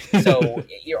do. So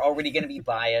you're already going to be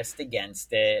biased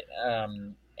against it,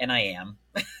 and I am.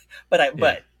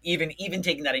 But even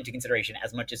taking that into consideration,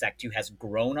 as much as Act 2 has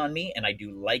grown on me, and I do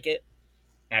like it,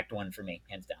 Act 1 for me,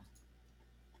 hands down.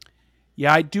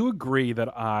 Yeah, I do agree that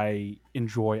I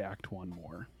enjoy Act 1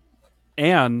 more.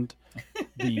 And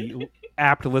the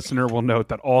apt listener will note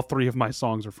that all 3 of my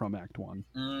songs are from Act 1.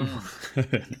 Oh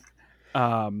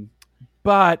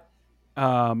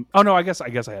no, I guess I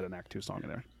had an Act 2 song in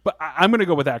there. But I'm going to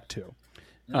go with Act 2.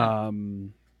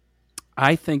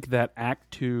 I think that Act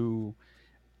 2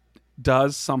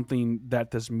 does something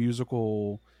that this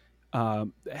musical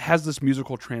has this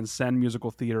musical transcend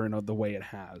musical theater in the way it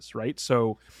has, right?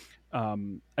 So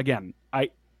again,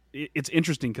 it's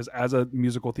interesting because as a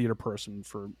musical theater person,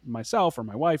 for myself or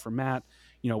my wife or Matt,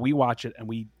 we watch it and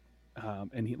we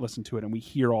listen to it and we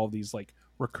hear all these like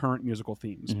recurrent musical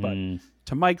themes. But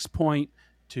to Mike's point,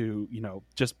 to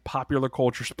just popular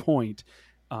culture's point,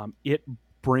 it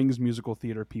brings musical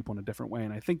theater people in a different way.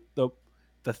 And I think the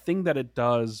thing that it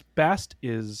does best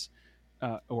is,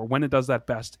 or when it does that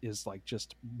best, is like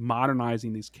just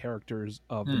modernizing these characters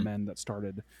of the men that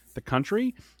started the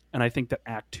country. And I think that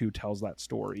Act 2 tells that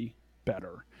story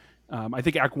better. I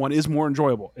think Act 1 is more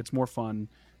enjoyable. It's more fun.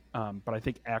 But I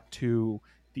think Act 2,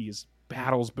 these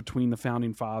battles between the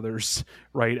founding fathers,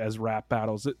 right, as rap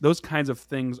battles, those kinds of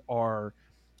things are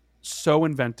so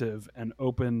inventive and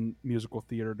open musical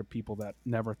theater to people that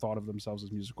never thought of themselves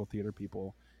as musical theater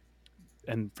people.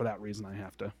 And for that reason, I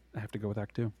have to go with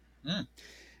Act 2.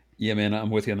 Yeah, man, I'm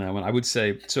with you on that one. I would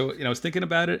say, so, I was thinking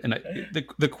about it, and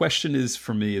the question is,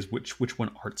 for me, is which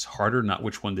one art's harder, not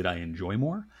which one did I enjoy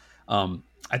more.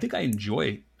 I think I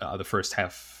enjoy the first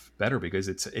half better because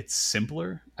it's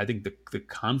simpler. I think the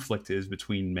conflict is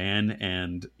between man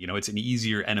and, it's an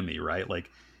easier enemy, right?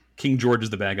 Like King George is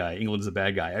the bad guy, England is the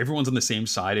bad guy. Everyone's on the same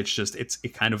side. It's just,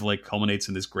 it kind of like culminates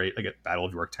in this great, like a Battle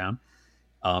of Yorktown.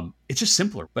 It's just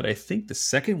simpler. But I think the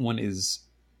second one is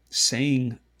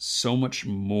saying so much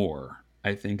more,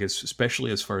 I think,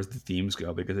 especially as far as the themes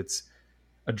go, because it's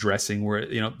addressing where,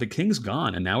 the king's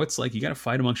gone and now it's like you got to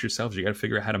fight amongst yourselves. You got to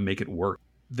figure out how to make it work.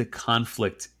 The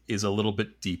conflict is a little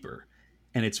bit deeper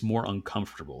and it's more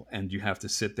uncomfortable, and you have to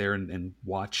sit there and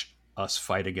watch us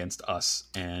fight against us,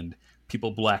 and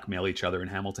people blackmail each other, and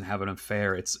Hamilton have an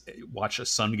affair. It's watch a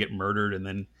son get murdered and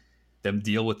then them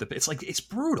deal with it's like, it's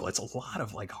brutal. It's a lot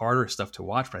of like harder stuff to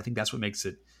watch, but I think that's what makes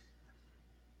it,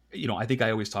 I think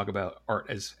I always talk about art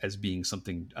as being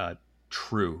something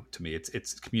true to me.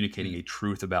 It's communicating a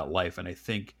truth about life. And I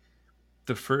think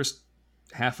the first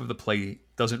half of the play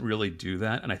doesn't really do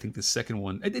that. And I think the second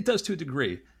one, it does to a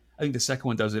degree. I think the second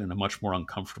one does it in a much more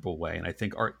uncomfortable way. And I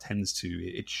think art tends to,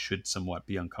 it should somewhat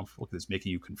be uncomfortable because it's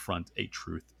making you confront a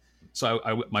truth. So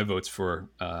my vote's for,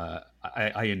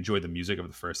 I enjoy the music of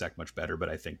the first act much better, but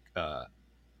I think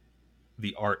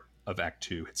the art of Act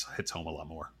 2 hits home a lot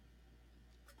more.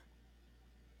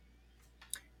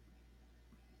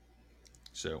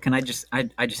 So can I just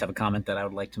have a comment that I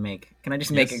would like to make? Can I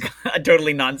just make a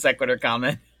totally non sequitur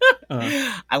comment?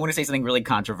 I want to say something really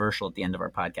controversial at the end of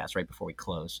our podcast, right before we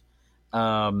close.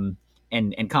 And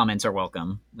comments are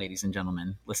welcome, ladies and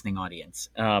gentlemen, listening audience.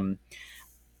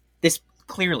 This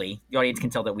clearly, the audience can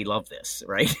tell that we love this,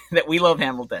 right? That we love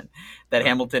Hamilton, that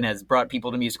Hamilton has brought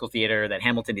people to musical theater, that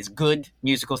Hamilton is good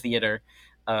musical theater,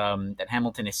 that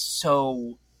Hamilton is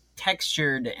so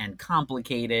textured and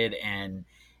complicated and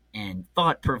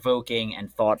thought-provoking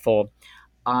and thoughtful.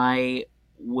 I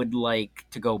would like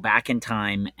to go back in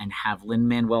time and have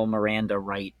Lin-Manuel Miranda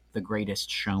write The Greatest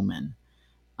Showman.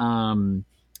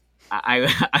 I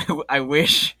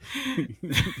wish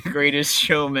The Greatest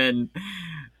Showman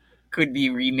could be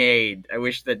remade. I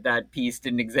wish that piece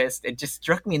didn't exist. It just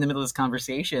struck me in the middle of this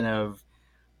conversation of,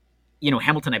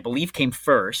 Hamilton, I believe, came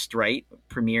first, right?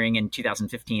 Premiering in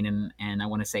 2015, and I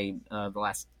want to say the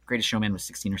last Greatest Showman was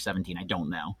 16 or 17. I don't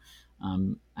know.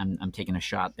 I'm taking a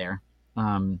shot there.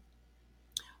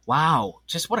 Wow,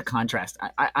 just what a contrast.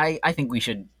 I think we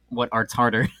should, what art's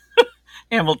harder,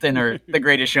 Hamilton or The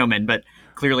Greatest Showman, but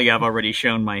clearly I've already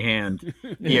shown my hand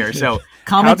here. So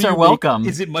comments are welcome.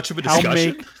 Is it much of a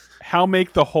discussion? How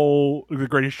make the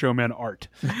Greatest Showman art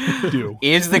do?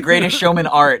 Is The Greatest Showman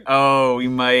art? Oh, we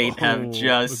might have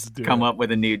just come up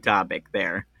with a new topic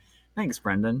there. Thanks,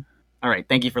 Brendan. All right.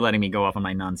 Thank you for letting me go off on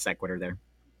my non sequitur there.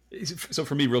 So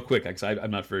for me, real quick, because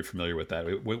I'm not very familiar with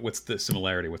that. What's the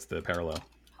similarity? What's the parallel?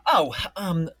 Oh,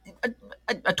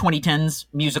 A 2010s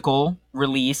musical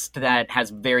released that has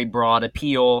very broad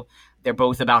appeal. They're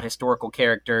both about historical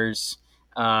characters,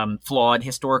 flawed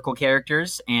historical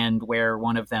characters, and where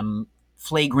one of them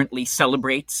flagrantly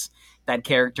celebrates that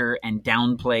character and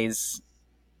downplays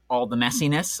all the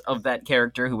messiness of that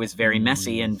character, who is very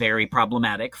messy and very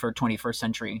problematic for 21st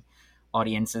century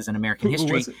audiences in American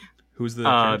history. Who's the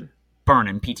character?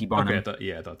 Burnham, P.T. Barnum.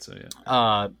 Okay, I thought so.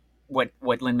 Yeah.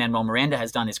 What Lin-Manuel Miranda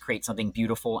has done is create something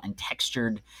beautiful and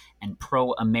textured and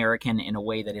pro-American in a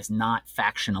way that is not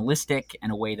factionalistic, in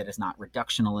a way that is not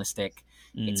reductionalistic.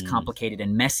 It's complicated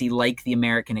and messy, like the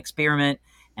American experiment,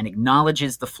 and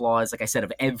acknowledges the flaws, like I said,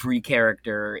 of every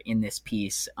character in this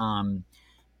piece. And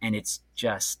it's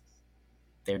just,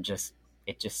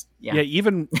 Yeah,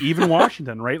 even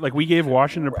Washington, right? Like we gave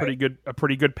Washington a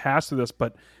pretty good pass to this,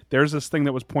 but there's this thing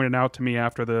that was pointed out to me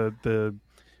after the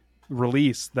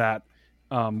release that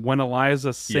when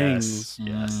Eliza sings,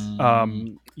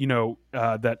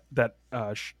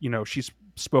 she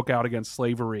spoke out against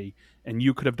slavery, and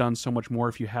you could have done so much more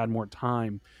if you had more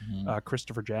time.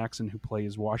 Christopher Jackson, who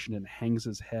plays Washington, hangs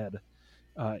his head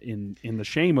in the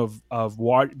shame of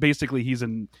basically he's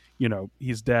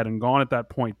dead and gone at that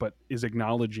point, but is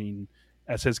acknowledging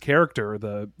as his character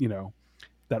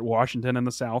that Washington and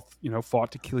the South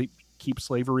fought to keep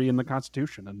slavery in the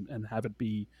Constitution and have it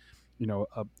be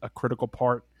a critical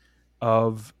part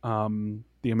of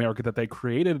the America that they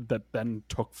created that then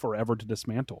took forever to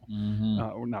dismantle.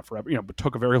 Or not forever, but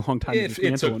took a very long time to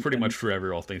dismantle. It took pretty much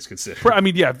forever, all things considered. I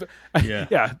mean,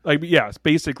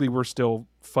 basically we're still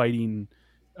fighting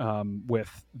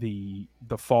with the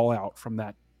fallout from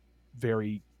that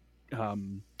very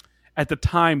at the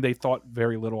time they thought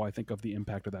very little, I think, of the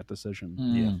impact of that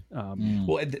decision.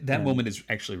 That moment is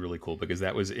actually really cool, because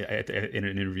that was in an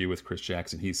interview with Chris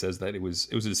Jackson. He says that it was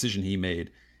a decision he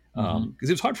made because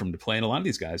it was hard for him to play, and a lot of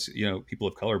these guys, people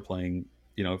of color playing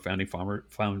founding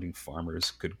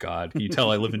farmers. Good God, can you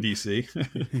tell I live in DC?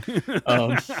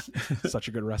 Such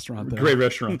a good restaurant there. Great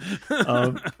restaurant.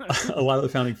 A lot of the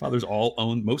founding fathers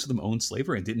most of them owned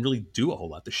slavery and didn't really do a whole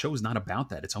lot. The show is not about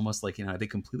that. It's almost like they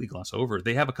completely gloss over.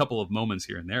 They have a couple of moments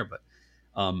here and there, but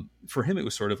for him it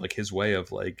was sort of like his way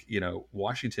of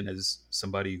Washington as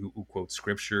somebody who quotes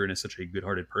scripture and is such a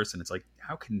good-hearted person. It's like,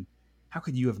 how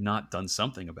could you have not done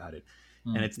something about it?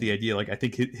 And it's the idea, I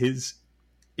think his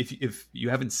if you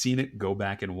haven't seen it, go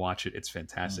back and watch it. It's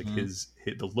fantastic.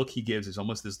 The look he gives is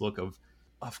almost this look of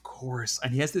course,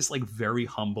 and he has this very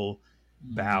humble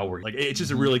bow where it's just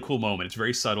a really cool moment. It's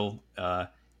very subtle,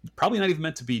 probably not even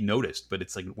meant to be noticed, but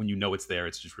it's when it's there,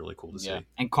 it's just really cool to see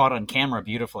and caught on camera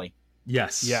beautifully.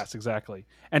 Yes, exactly.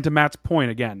 And to Matt's point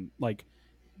again,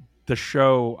 the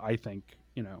show, I think,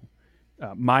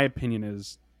 my opinion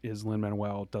is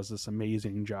Lin-Manuel does this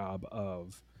amazing job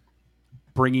of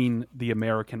bringing the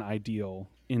American ideal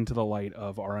into the light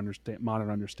of our modern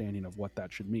understanding of what that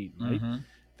should mean, right?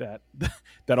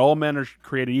 That all men are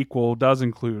created equal does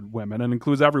include women and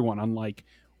includes everyone, unlike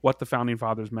what the founding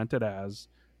fathers meant it as,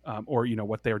 or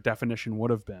what their definition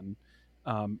would have been.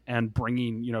 And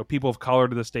bringing people of color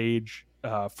to the stage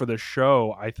for the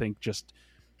show, I think just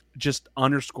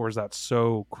underscores that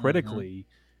so critically.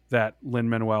 That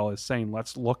Lin-Manuel is saying,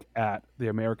 let's look at the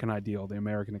American ideal, the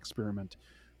American experiment.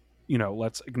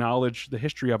 Let's acknowledge the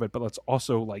history of it, but let's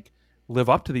also live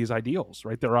up to these ideals,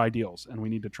 right? They're ideals, and we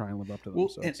need to try and live up to them. Well,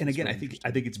 so and again, really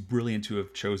I think it's brilliant to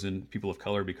have chosen people of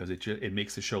color, because it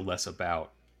makes the show less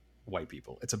about white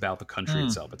people. It's about the country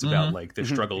itself. It's about the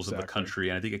struggles of the country,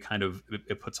 and I think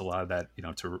it puts a lot of that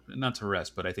not to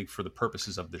rest, but I think for the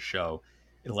purposes of the show,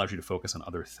 it allows you to focus on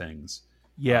other things.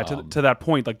 Yeah, to that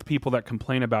point, the people that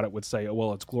complain about it would say, "Oh,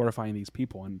 well, it's glorifying these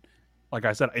people," and like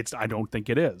I said, I don't think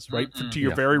it is, right? To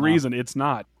your very reason, it's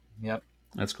not. Yep,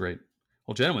 that's great.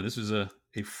 Well, gentlemen, this was a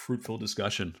fruitful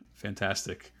discussion.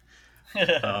 Fantastic.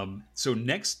 So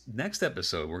next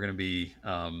episode, we're going to be.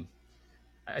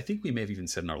 I think we may have even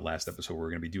said in our last episode we're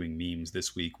going to be doing memes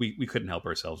this week. We couldn't help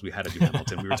ourselves. We had to do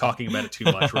Hamilton. We were talking about it too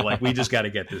much. We're we just got to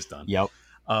get this done. Yep.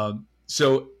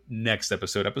 So next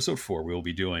episode 4, we'll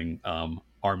be doing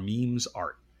our memes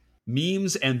art.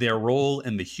 Memes and their role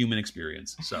in the human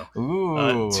experience. So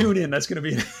tune in. It's going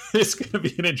to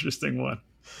be an interesting one.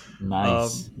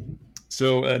 Nice.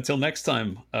 So until next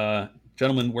time,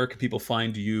 gentlemen, where can people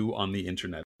find you on the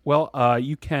internet? Well,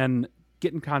 you can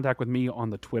get in contact with me on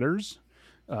the Twitters,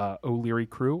 O'Leary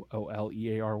Crew,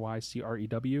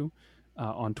 OLEARYCREW,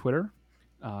 on Twitter.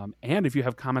 And if you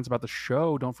have comments about the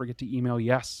show, don't forget to email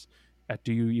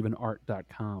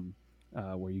yes@doyouevenart.com.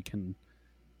 where you can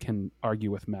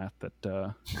argue with Matt that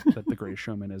that The Greatest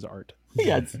Showman is art.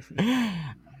 Yes.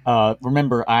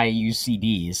 Remember, I use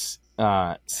CDs,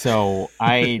 so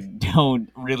I don't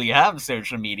really have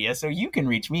social media. So you can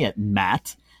reach me at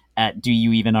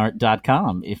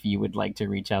matt@doyouevenart.com if you would like to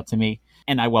reach out to me.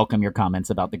 And I welcome your comments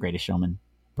about The Greatest Showman.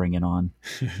 Bring it on.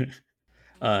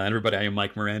 Everybody, I am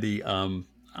Mike Morandi.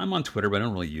 I'm on Twitter, but I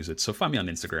don't really use it. So find me on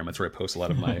Instagram. That's where I post a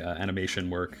lot of my animation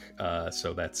work.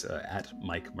 So that's at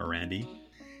Mike Morandi.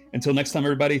 Until next time,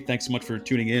 everybody, thanks so much for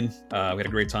tuning in. We had a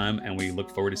great time, and we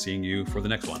look forward to seeing you for the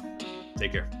next one.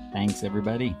 Take care. Thanks,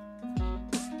 everybody.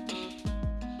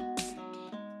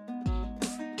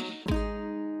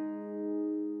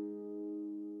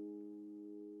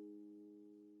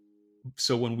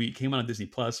 So when we came on Disney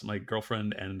Plus, my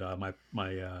girlfriend and my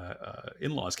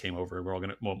in-laws came over. We're all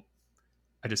gonna. Well,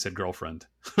 I just said girlfriend.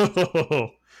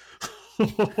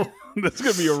 That's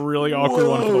going to be a really awkward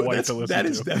one for the wife to listen to. That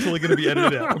is definitely going to be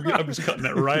edited out. I'm just cutting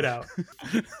that right out.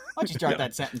 Why don't you start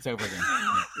that sentence over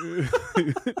again?